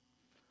sin.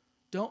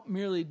 Don't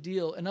merely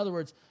deal, in other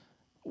words,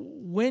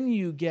 when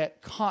you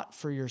get caught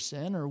for your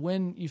sin, or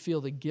when you feel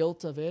the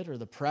guilt of it, or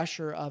the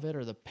pressure of it,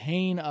 or the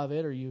pain of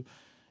it, or you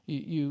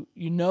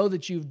know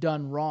that you've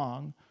done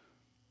wrong,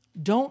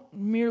 don't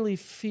merely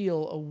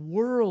feel a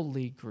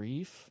worldly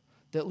grief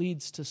that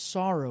leads to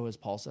sorrow, as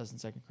Paul says in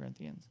 2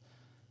 Corinthians.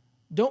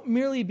 Don't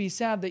merely be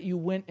sad that you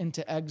went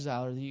into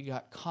exile or that you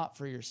got caught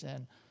for your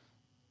sin,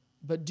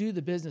 but do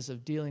the business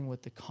of dealing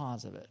with the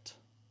cause of it.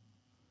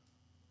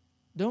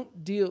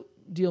 Don't deal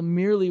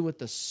merely with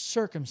the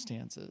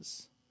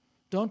circumstances.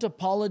 Don't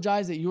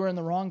apologize that you were in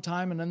the wrong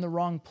time and in the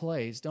wrong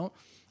place.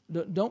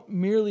 Don't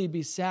merely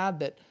be sad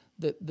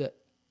that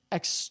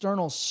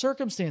external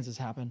circumstances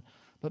happen,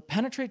 but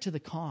penetrate to the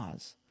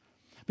cause.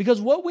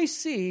 Because what we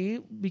see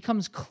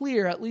becomes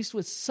clear, at least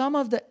with some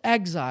of the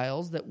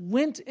exiles that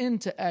went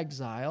into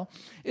exile,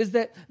 is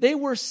that they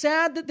were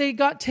sad that they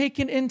got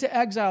taken into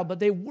exile, but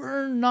they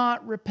were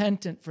not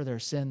repentant for their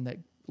sin that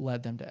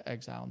led them to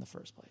exile in the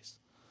first place.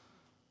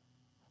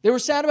 They were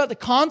sad about the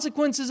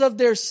consequences of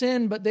their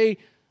sin, but they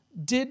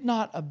did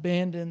not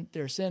abandon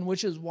their sin,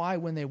 which is why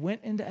when they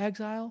went into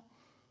exile,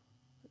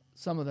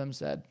 some of them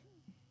said,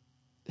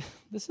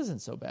 this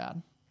isn't so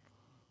bad.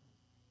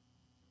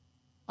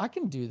 I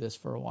can do this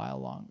for a while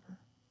longer.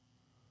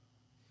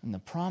 And the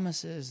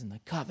promises and the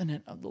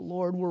covenant of the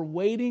Lord were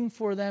waiting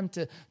for them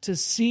to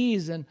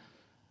seize, and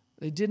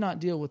they did not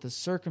deal with the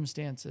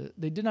circumstances.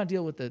 They did not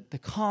deal with the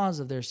cause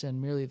of their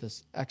sin, merely the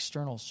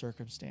external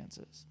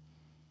circumstances.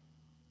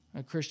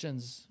 Now,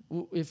 Christians,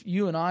 if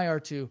you and I are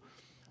to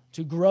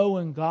grow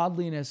in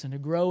godliness and to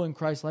grow in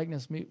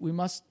Christ-likeness, we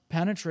must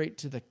penetrate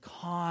to the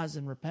cause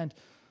and repent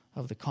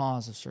of the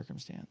cause of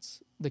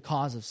circumstance, the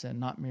cause of sin,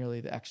 not merely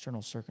the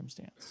external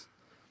circumstance.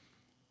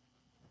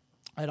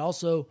 I'd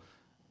also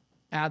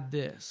add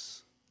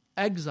this.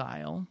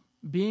 Exile,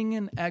 being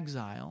in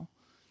exile,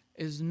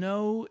 is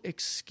no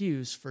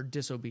excuse for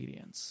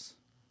disobedience.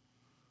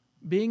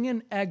 Being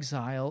in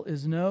exile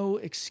is no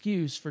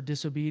excuse for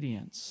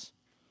disobedience.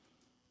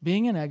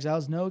 Being in exile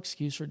is no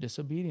excuse for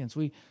disobedience.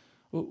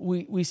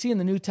 We see in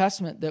the New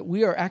Testament that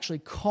we are actually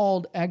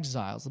called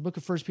exiles. The book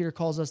of 1 Peter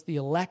calls us the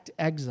elect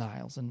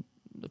exiles in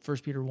 1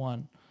 Peter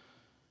 1.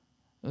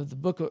 The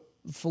book of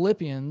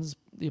Philippians,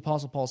 the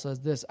Apostle Paul says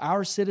this,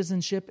 our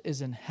citizenship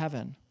is in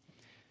heaven,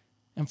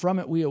 and from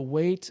it we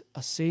await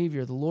a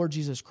Savior, the Lord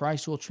Jesus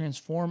Christ, who will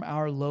transform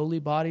our lowly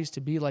bodies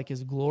to be like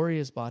His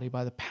glorious body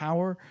by the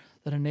power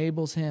that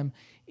enables Him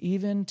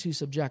even to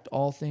subject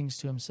all things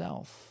to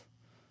Himself.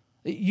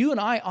 You and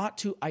I ought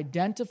to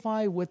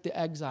identify with the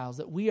exiles,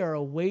 that we are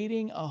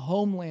awaiting a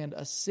homeland,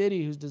 a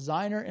city whose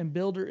designer and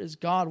builder is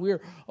God. We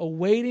are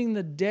awaiting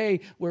the day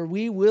where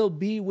we will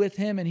be with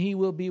Him and He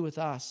will be with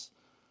us.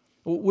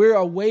 We're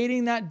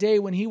awaiting that day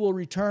when He will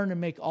return and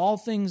make all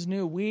things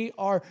new. We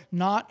are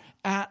not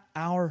at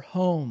our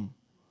home.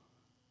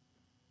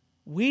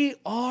 We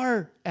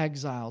are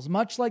exiles,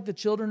 much like the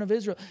children of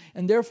Israel.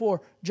 And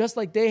therefore, just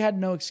like they had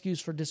no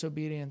excuse for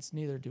disobedience,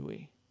 neither do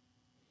we.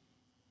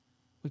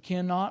 We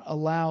cannot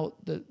allow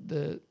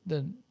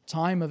the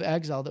time of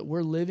exile that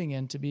we're living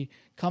in to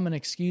become an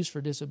excuse for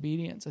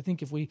disobedience. I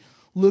think if we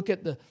look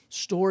at the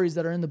stories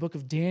that are in the book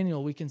of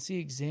Daniel, we can see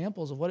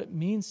examples of what it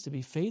means to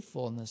be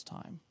faithful in this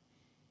time.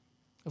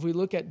 If we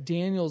look at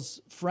Daniel's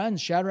friends,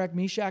 Shadrach,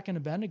 Meshach, and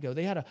Abednego,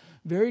 they had a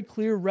very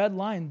clear red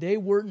line. They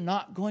were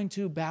not going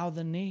to bow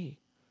the knee.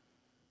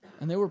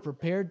 And they were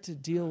prepared to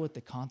deal with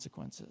the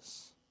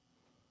consequences.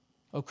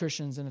 Oh,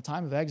 Christians, in a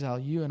time of exile,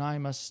 you and I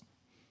must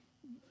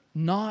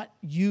not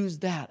use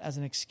that as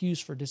an excuse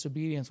for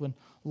disobedience when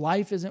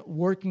life isn't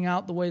working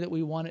out the way that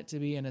we want it to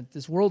be, and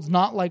this world's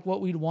not like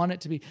what we'd want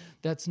it to be.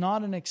 That's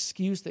not an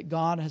excuse that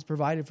God has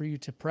provided for you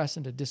to press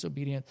into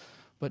disobedience,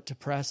 but to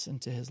press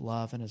into His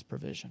love and His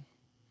provision.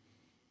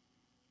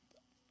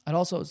 I'd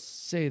also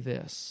say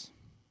this.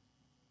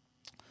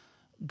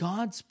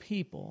 God's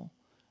people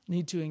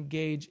need to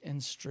engage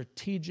in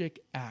strategic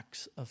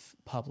acts of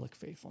public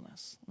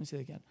faithfulness. Let me say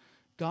it again.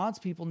 God's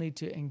people need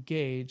to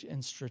engage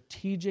in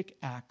strategic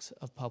acts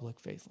of public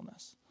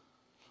faithfulness.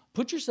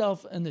 Put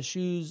yourself in the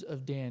shoes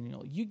of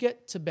Daniel. You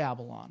get to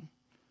Babylon.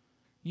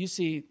 You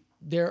see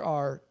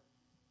there's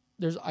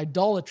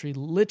idolatry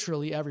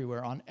literally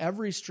everywhere. On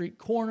every street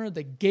corner,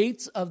 the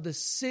gates of the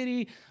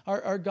city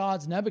are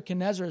gods.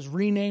 Nebuchadnezzar has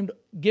renamed,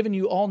 given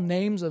you all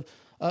names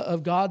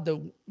of God.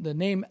 The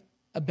name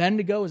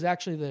Abednego is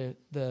actually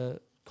the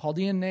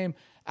Chaldean name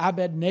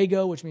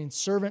Abednego, which means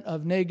servant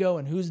of Nego.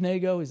 And who's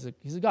Nego? He's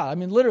a god. I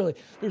mean, literally,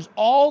 there's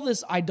all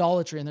this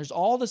idolatry and there's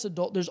all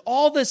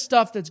this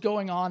stuff that's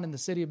going on in the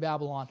city of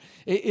Babylon.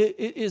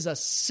 It is a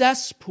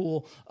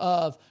cesspool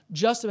of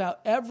just about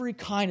every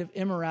kind of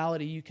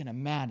immorality you can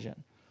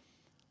imagine.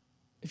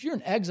 If you're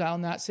in exile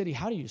in that city,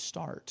 how do you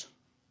start?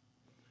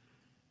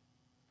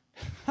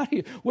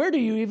 Where do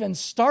you even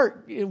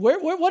start?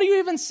 What do you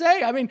even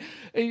say? I mean,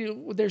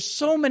 there's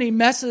so many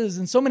messes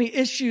and so many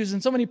issues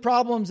and so many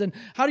problems. And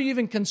how do you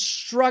even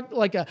construct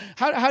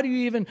how do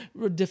you even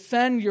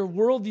defend your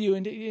worldview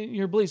and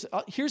your beliefs?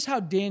 Here's how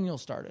Daniel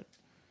started.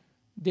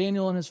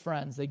 Daniel and his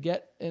friends, they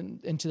get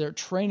into their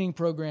training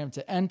program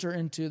to enter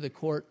into the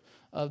court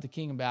of the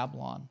king of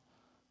Babylon.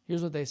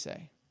 Here's what they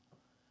say.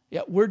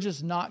 Yeah, we're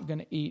just not going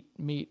to eat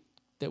meat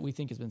that we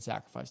think has been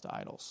sacrificed to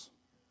idols.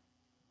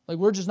 Like,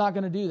 we're just not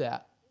going to do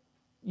that.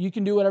 You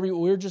can do whatever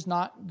we're just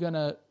not going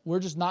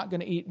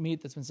to eat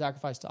meat that's been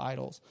sacrificed to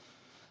idols.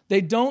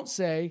 They don't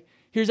say,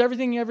 here's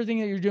everything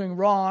that you're doing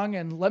wrong,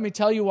 and let me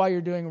tell you why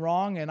you're doing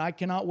wrong, and I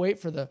cannot wait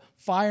for the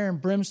fire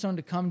and brimstone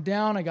to come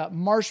down. I got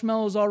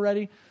marshmallows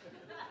already.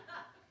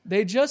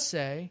 They just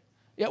say,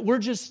 yeah, we're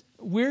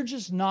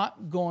just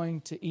not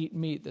going to eat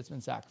meat that's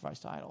been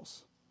sacrificed to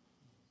idols.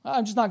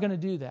 I'm just not going to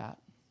do that.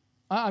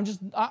 I'm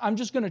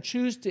just going to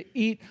choose to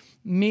eat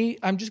meat.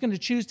 I'm just going to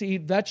choose to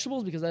eat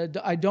vegetables because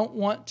I don't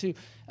want to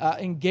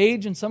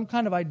engage in some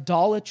kind of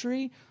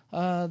idolatry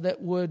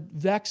that would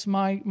vex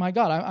my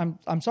God.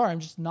 I'm sorry.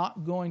 I'm just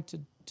not going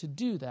to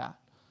do that.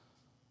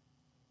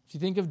 If you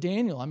think of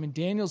Daniel,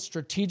 Daniel's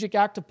strategic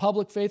act of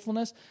public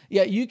faithfulness.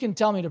 Yeah, you can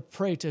tell me to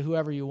pray to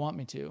whoever you want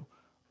me to.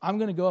 I'm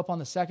going to go up on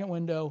the second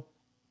window,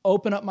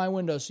 open up my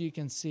window so you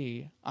can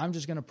see. I'm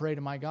just going to pray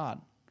to my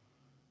God.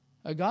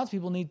 God's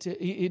people need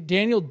to.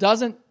 Daniel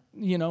doesn't,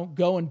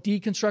 go and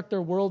deconstruct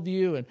their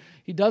worldview, and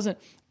he doesn't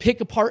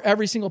pick apart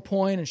every single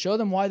point and show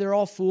them why they're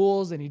all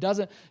fools, and he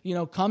doesn't,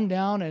 come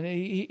down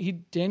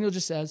and Daniel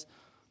just says,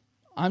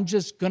 "I'm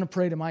just going to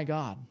pray to my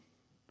God."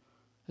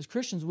 As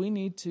Christians, we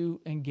need to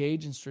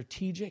engage in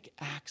strategic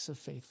acts of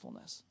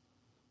faithfulness.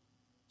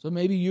 So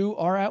maybe you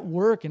are at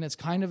work and it's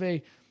kind of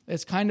a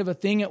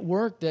thing at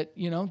work that,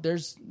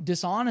 there's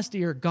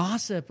dishonesty or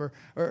gossip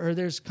or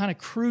there's kind of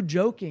crude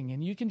joking,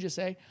 and you can just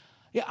say,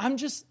 "Yeah, I'm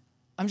just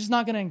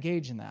not going to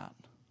engage in that.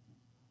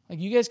 Like,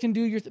 you guys can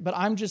do your but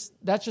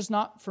that's just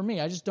not for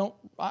me.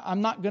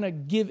 I'm not going to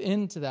give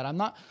in to that. I'm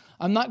not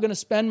going to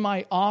spend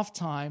my off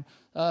time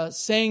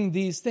saying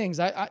these things.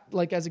 I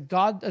like as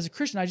a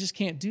Christian, I just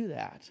can't do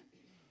that."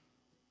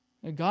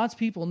 And God's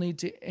people need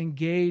to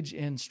engage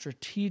in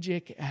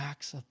strategic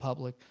acts of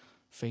public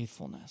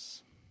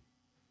faithfulness.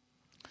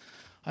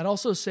 I'd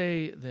also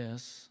say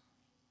this.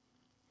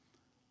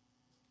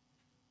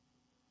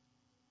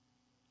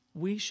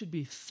 We should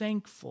be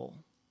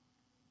thankful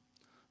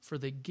for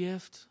the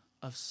gift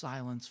of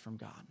silence from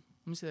God.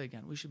 Let me say that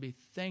again. We should be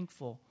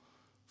thankful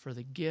for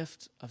the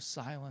gift of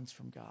silence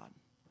from God.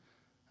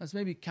 That's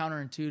maybe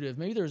counterintuitive.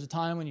 Maybe there was a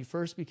time when you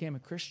first became a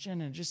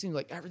Christian and it just seemed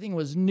like everything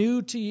was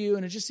new to you,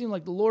 and it just seemed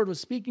like the Lord was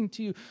speaking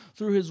to you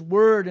through His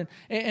Word,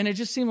 and it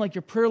just seemed like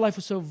your prayer life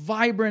was so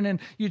vibrant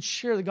and you'd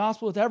share the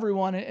gospel with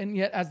everyone, and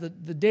yet as the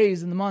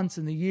days and the months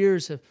and the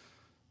years have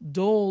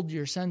dulled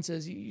your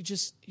senses, you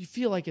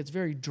feel like it's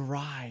very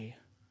dry.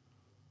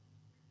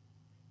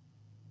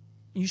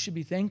 You should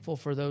be thankful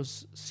for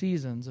those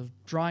seasons of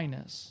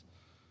dryness.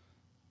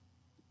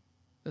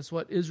 That's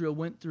what Israel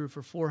went through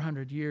for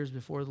 400 years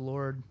before the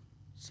Lord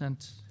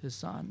sent His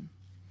Son.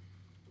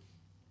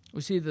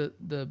 We see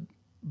the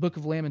book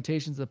of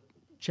Lamentations,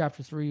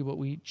 chapter 3, what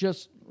we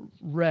just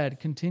read,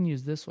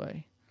 continues this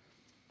way.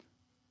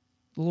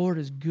 The Lord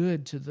is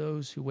good to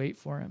those who wait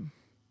for Him.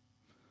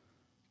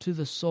 To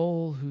the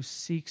soul who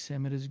seeks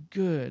Him, it is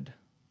good.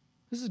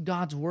 This is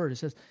God's word. It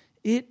says,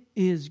 it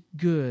is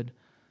good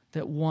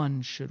that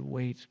one should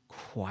wait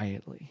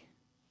quietly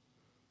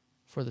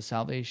for the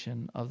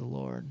salvation of the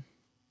Lord.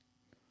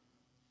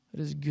 It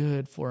is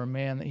good for a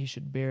man that he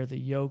should bear the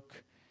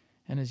yoke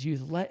and his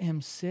youth. Let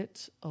him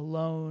sit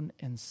alone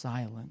in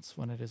silence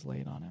when it is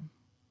laid on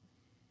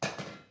him.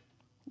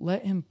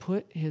 Let him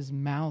put his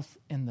mouth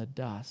in the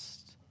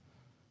dust.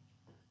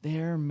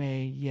 There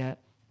may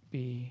yet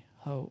be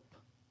hope.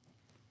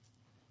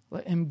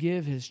 Let him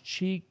give his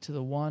cheek to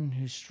the one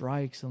who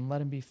strikes, and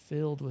let him be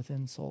filled with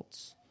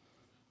insults.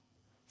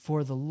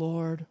 For the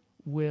Lord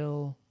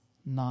will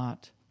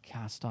not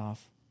cast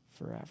off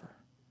forever.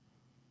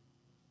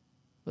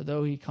 But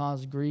though he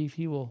cause grief,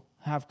 He will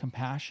have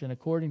compassion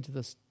according to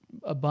the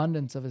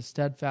abundance of His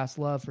steadfast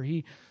love, for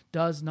He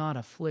does not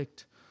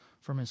afflict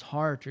from His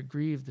heart or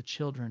grieve the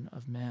children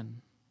of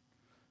men.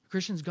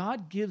 Christians,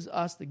 God gives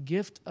us the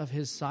gift of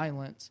His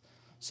silence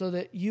so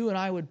that you and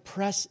I would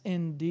press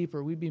in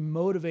deeper. We'd be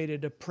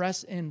motivated to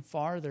press in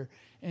farther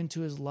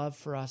into His love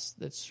for us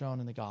that's shown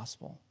in the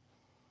gospel.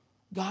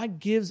 God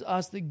gives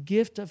us the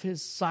gift of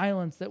His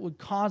silence that would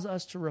cause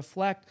us to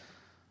reflect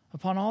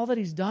upon all that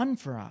He's done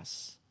for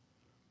us.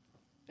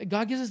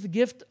 God gives us the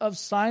gift of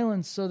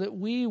silence so that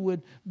we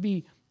would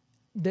be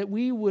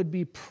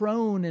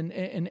prone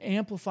and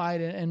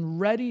amplified and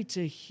ready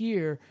to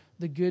hear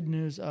the good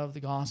news of the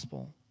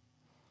gospel.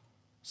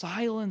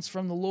 Silence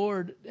from the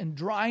Lord and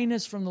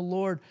dryness from the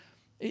Lord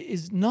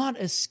is not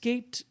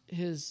escaped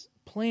His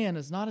plan,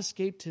 it's not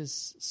escaped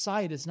His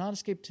sight, it's not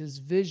escaped His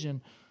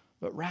vision,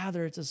 but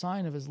rather it's a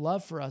sign of His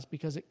love for us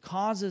because it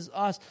causes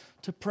us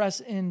to press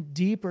in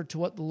deeper to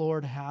what the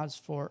Lord has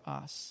for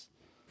us.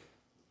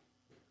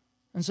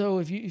 And so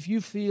if you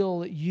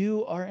feel that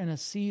you are in a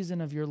season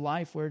of your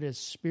life where it is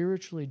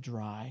spiritually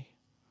dry,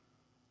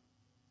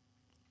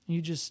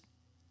 you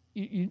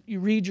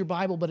read your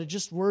Bible, but it's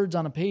just words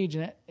on a page,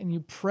 and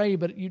you pray,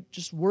 but you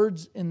just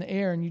words in the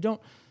air, and you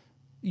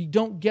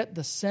don't get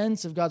the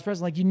sense of God's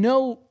presence. Like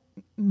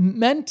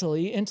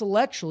mentally,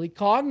 intellectually,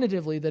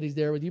 cognitively that He's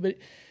there with you, but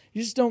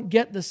you just don't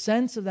get the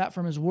sense of that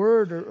from His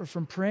Word or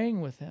from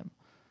praying with Him.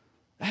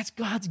 That's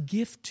God's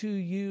gift to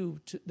you,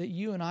 that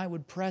you and I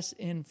would press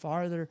in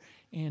farther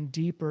and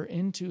deeper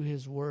into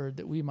His Word,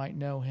 that we might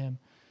know Him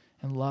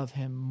and love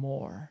Him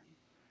more.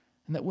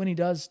 And that when He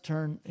does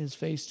turn His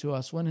face to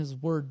us, when His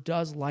Word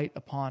does light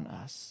upon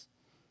us,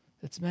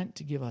 it's meant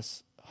to give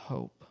us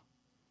hope.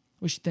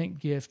 We should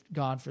thank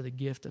God for the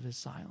gift of His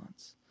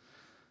silence.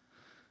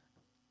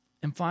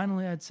 And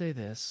finally, I'd say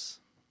this.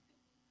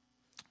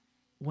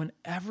 when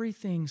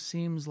everything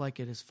seems like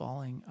it is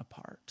falling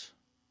apart,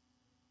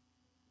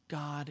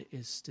 God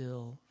is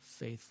still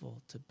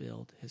faithful to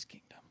build his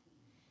kingdom.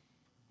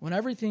 When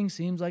everything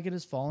seems like it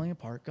is falling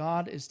apart,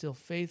 God is still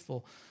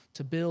faithful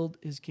to build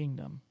his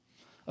kingdom.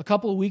 A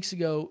couple of weeks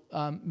ago,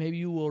 maybe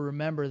you will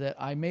remember that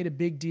I made a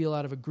big deal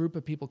out of a group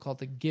of people called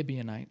the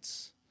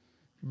Gibeonites.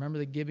 Remember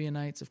the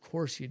Gibeonites? Of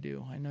course you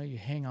do. I know you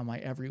hang on my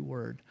every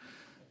word.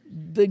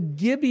 The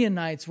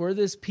Gibeonites were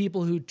this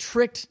people who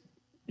tricked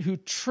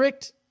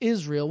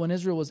Israel when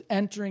Israel was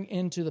entering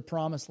into the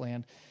promised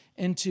land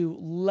into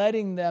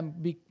letting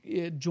them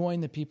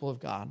join the people of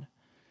God.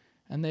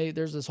 And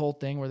there's this whole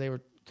thing where they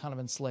were kind of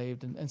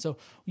enslaved. And so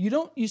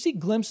you see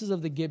glimpses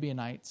of the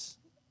Gibeonites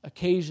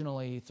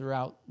occasionally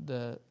throughout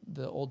the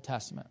Old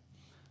Testament.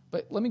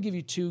 But let me give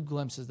you two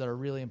glimpses that are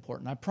really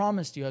important. I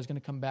promised you I was going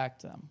to come back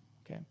to them.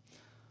 Okay.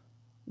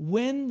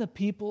 When the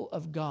people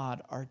of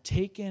God are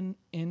taken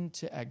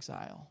into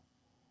exile,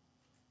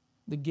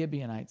 the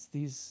Gibeonites,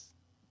 these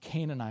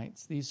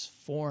Canaanites, these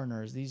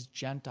foreigners, these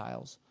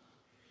Gentiles,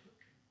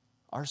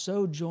 are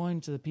so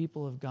joined to the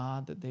people of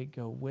God that they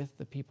go with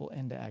the people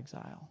into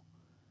exile.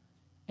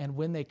 And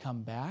when they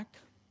come back,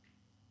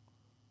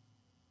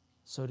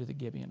 so do the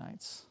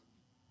Gibeonites.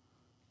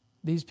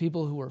 These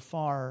people who were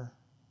far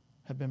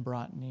have been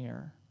brought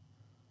near.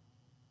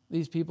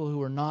 These people who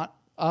were not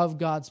of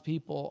God's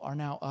people are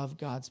now of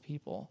God's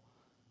people.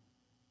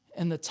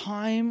 And the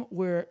time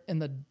where, in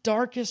the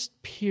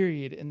darkest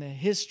period in the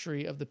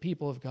history of the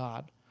people of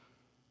God,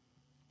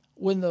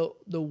 when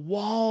the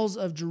walls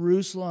of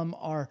Jerusalem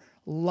are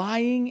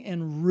lying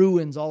in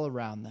ruins all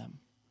around them,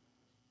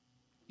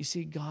 you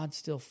see God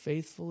still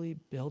faithfully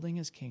building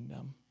his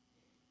kingdom,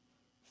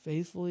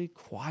 faithfully,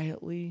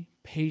 quietly,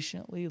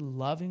 patiently,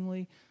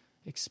 lovingly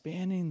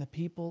expanding the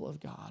people of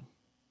God.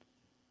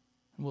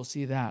 And we'll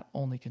see that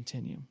only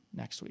continue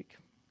next week.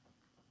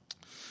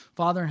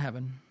 Father in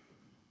heaven,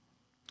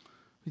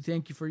 we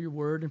thank you for your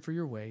word and for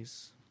your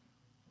ways.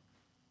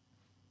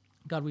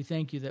 God, we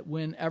thank you that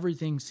when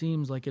everything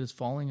seems like it is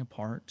falling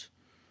apart,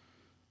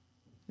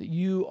 that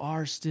you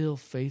are still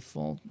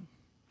faithful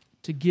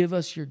to give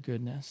us your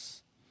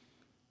goodness,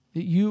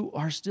 that you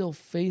are still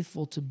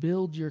faithful to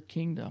build your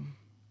kingdom,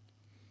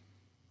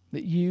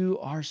 that you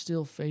are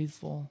still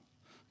faithful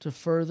to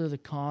further the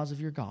cause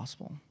of your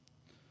gospel.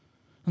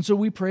 And so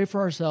we pray for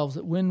ourselves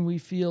that when we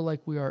feel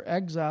like we are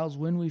exiles,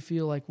 when we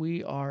feel like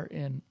we are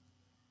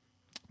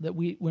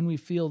when we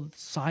feel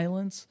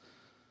silence,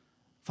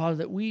 Father,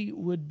 that we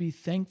would be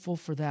thankful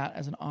for that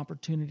as an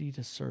opportunity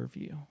to serve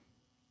you.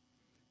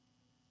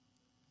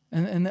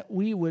 And that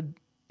we would,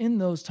 in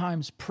those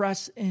times,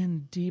 press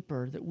in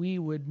deeper, that we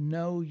would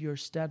know your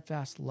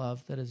steadfast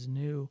love that is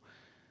new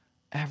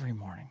every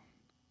morning.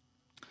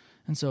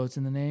 And so it's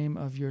in the name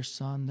of your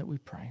Son that we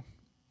pray.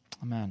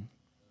 Amen.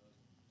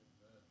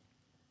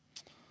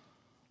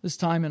 This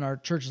time in our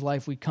church's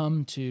life, we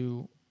come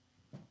to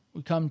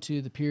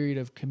the period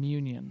of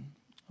communion,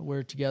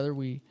 where together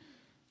we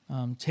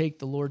take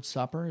the Lord's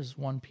Supper as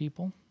one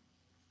people.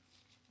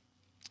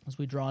 As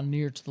we draw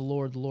near to the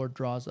Lord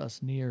draws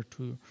us near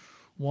to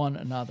one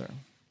another.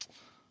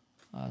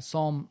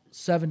 Psalm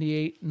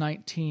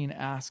 78:19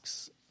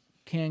 asks,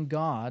 Can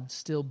God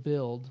still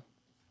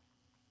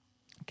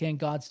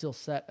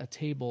set a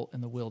table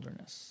in the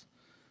wilderness?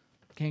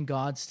 Can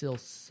God still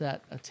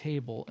set a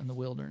table in the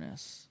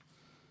wilderness?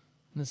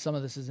 And some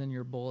of this is in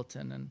your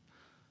bulletin. And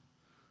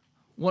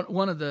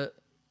one of the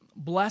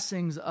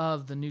blessings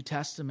of the New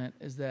Testament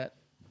is that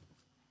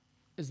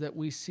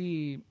we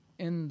see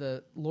in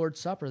the Lord's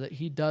Supper that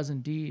he does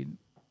indeed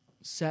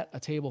set a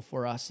table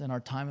for us in our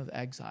time of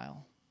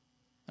exile,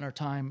 in our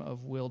time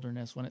of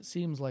wilderness, when it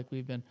seems like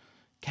we've been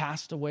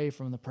cast away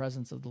from the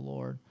presence of the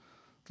Lord.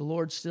 The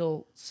Lord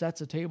still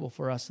sets a table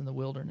for us in the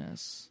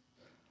wilderness.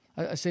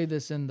 I say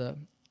this in the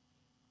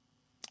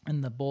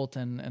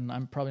bulletin, and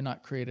I'm probably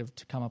not creative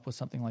to come up with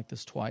something like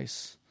this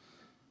twice.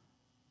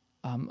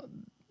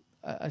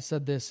 I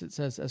said this, it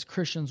says, as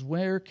Christians,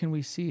 where can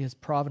we see his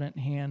provident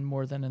hand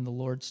more than in the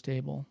Lord's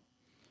table?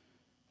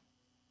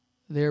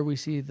 There we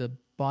see the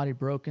body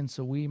broken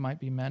so we might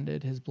be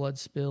mended, his blood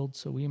spilled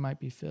so we might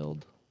be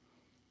filled.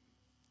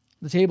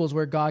 The table is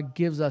where God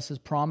gives us his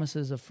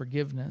promises of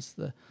forgiveness,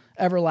 the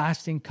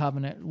everlasting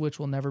covenant which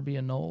will never be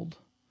annulled.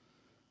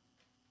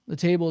 The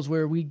table is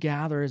where we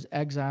gather as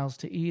exiles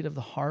to eat of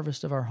the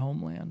harvest of our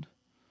homeland,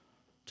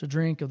 to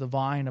drink of the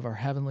vine of our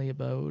heavenly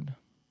abode.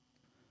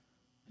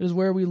 It is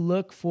where we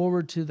look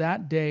forward to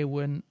that day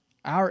when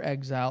our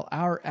exile,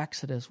 our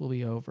exodus will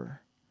be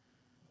over,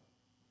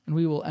 and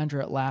we will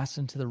enter at last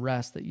into the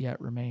rest that yet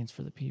remains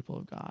for the people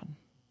of God.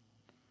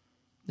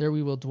 There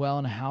we will dwell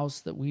in a house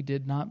that we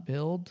did not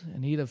build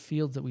and eat of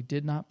fields that we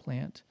did not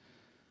plant,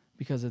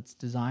 because its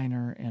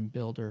designer and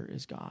builder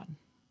is God.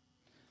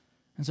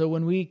 And so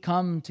when we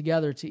come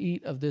together to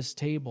eat of this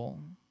table,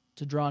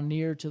 to draw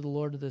near to the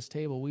Lord of this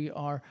table, we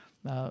are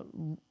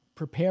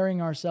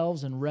preparing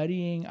ourselves and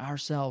readying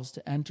ourselves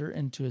to enter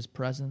into his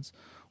presence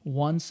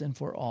once and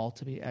for all,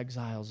 to be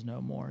exiles no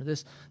more.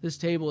 This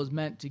table is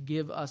meant to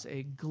give us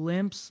a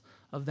glimpse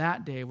of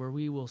that day where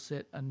we will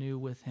sit anew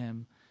with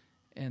him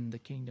in the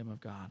kingdom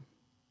of God.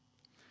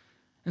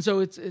 And so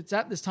it's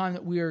at this time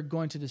that we are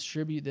going to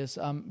distribute this,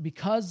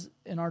 because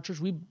in our church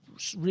we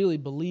really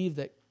believe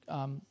that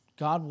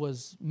God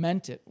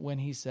meant it when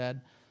he said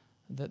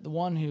that the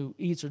one who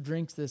eats or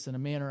drinks this in a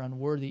manner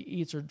unworthy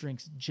eats or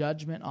drinks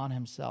judgment on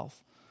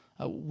himself.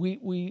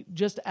 We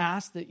just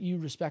ask that you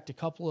respect a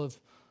couple of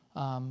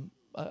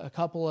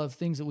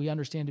things that we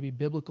understand to be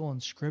biblical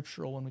and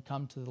scriptural when we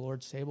come to the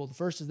Lord's table. The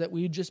first is that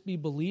we just be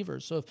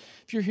believers. So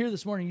if you're here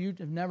this morning, you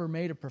have never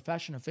made a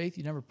profession of faith,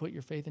 you never put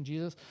your faith in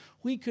Jesus,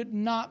 we could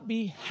not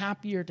be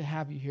happier to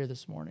have you here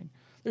this morning.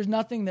 There's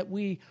nothing that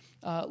we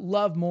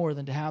love more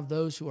than to have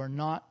those who are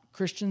not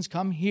Christians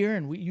come here,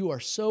 and you are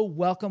so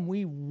welcome.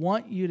 We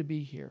want you to be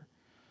here.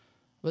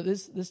 But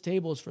this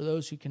table is for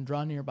those who can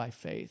draw near by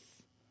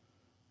faith.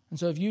 And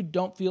so if you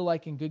don't feel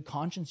like in good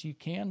conscience you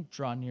can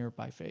draw near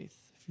by faith,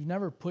 if you've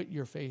never put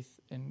your faith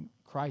in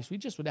Christ, we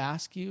just would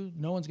ask you,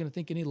 no one's going to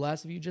think any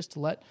less of you, just to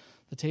let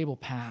the table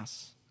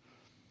pass.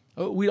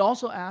 We'd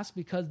also ask,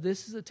 because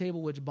this is a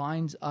table which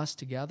binds us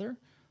together,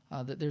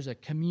 that there's a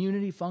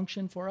community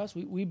function for us.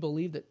 We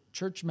believe that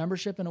church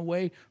membership, in a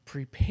way,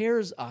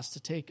 prepares us to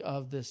take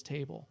of this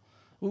table.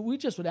 We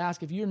just would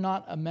ask, if you're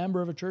not a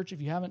member of a church,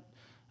 if you haven't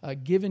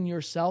given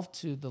yourself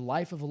to the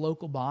life of a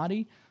local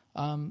body,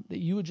 that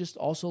you would just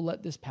also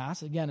let this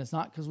pass. Again, it's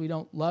not because we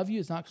don't love you.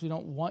 It's not because we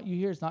don't want you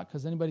here. It's not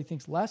because anybody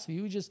thinks less of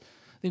you. We just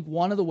think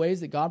one of the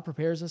ways that God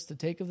prepares us to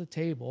take of the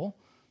table,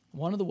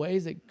 one of the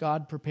ways that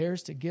God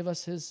prepares to give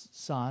us his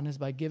Son, is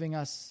by giving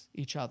us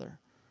each other.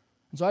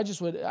 And so I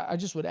just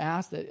would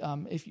ask that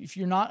if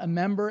you're not a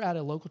member at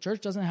a local church,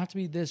 it doesn't have to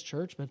be this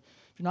church, but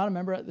if you're not a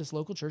member at this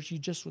local church, you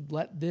just would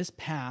let this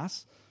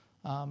pass.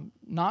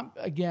 Not,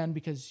 again,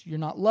 because you're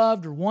not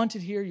loved or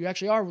wanted here. You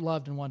actually are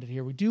loved and wanted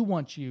here. We do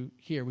want you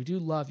here. We do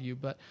love you.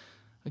 But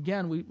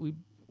again,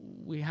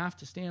 we have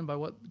to stand by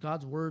what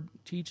God's word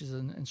teaches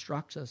and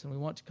instructs us, and we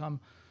want to come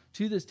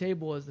to this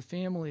table as the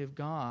family of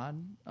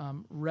God,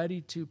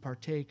 ready to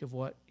partake of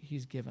what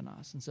he's given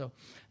us. And so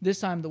this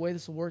time, the way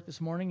this will work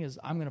this morning is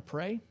I'm going to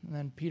pray, and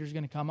then Peter's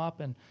going to come up,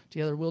 and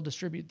together we'll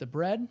distribute the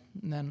bread,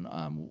 and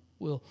then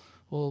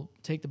we'll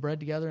take the bread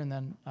together, and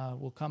then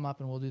we'll come up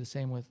and we'll do the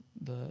same with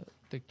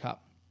the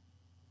cup.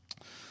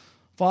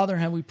 Father,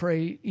 and we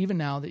pray even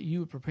now that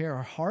you would prepare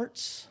our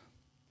hearts.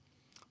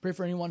 Pray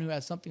for anyone who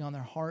has something on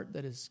their heart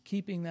that is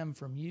keeping them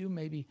from you,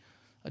 maybe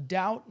a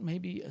doubt,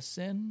 maybe a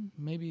sin,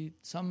 maybe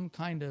some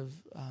kind of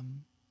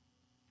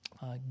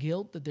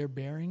guilt that they're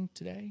bearing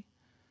today.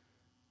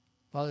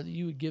 Father, that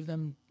you would give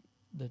them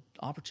the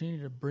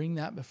opportunity to bring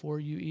that before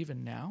you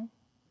even now.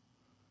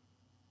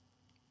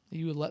 That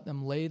you would let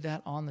them lay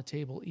that on the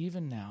table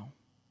even now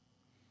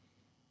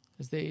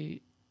as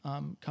they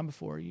come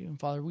before you. And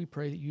Father, we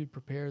pray that you would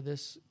prepare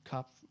this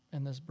cup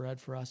and this bread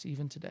for us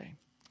even today.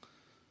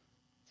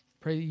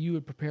 Pray that you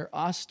would prepare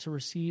us to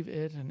receive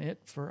it and it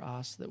for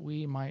us, that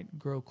we might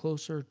grow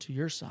closer to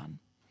your Son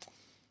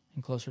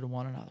and closer to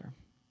one another.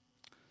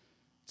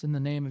 It's in the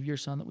name of your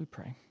Son that we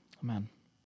pray. Amen.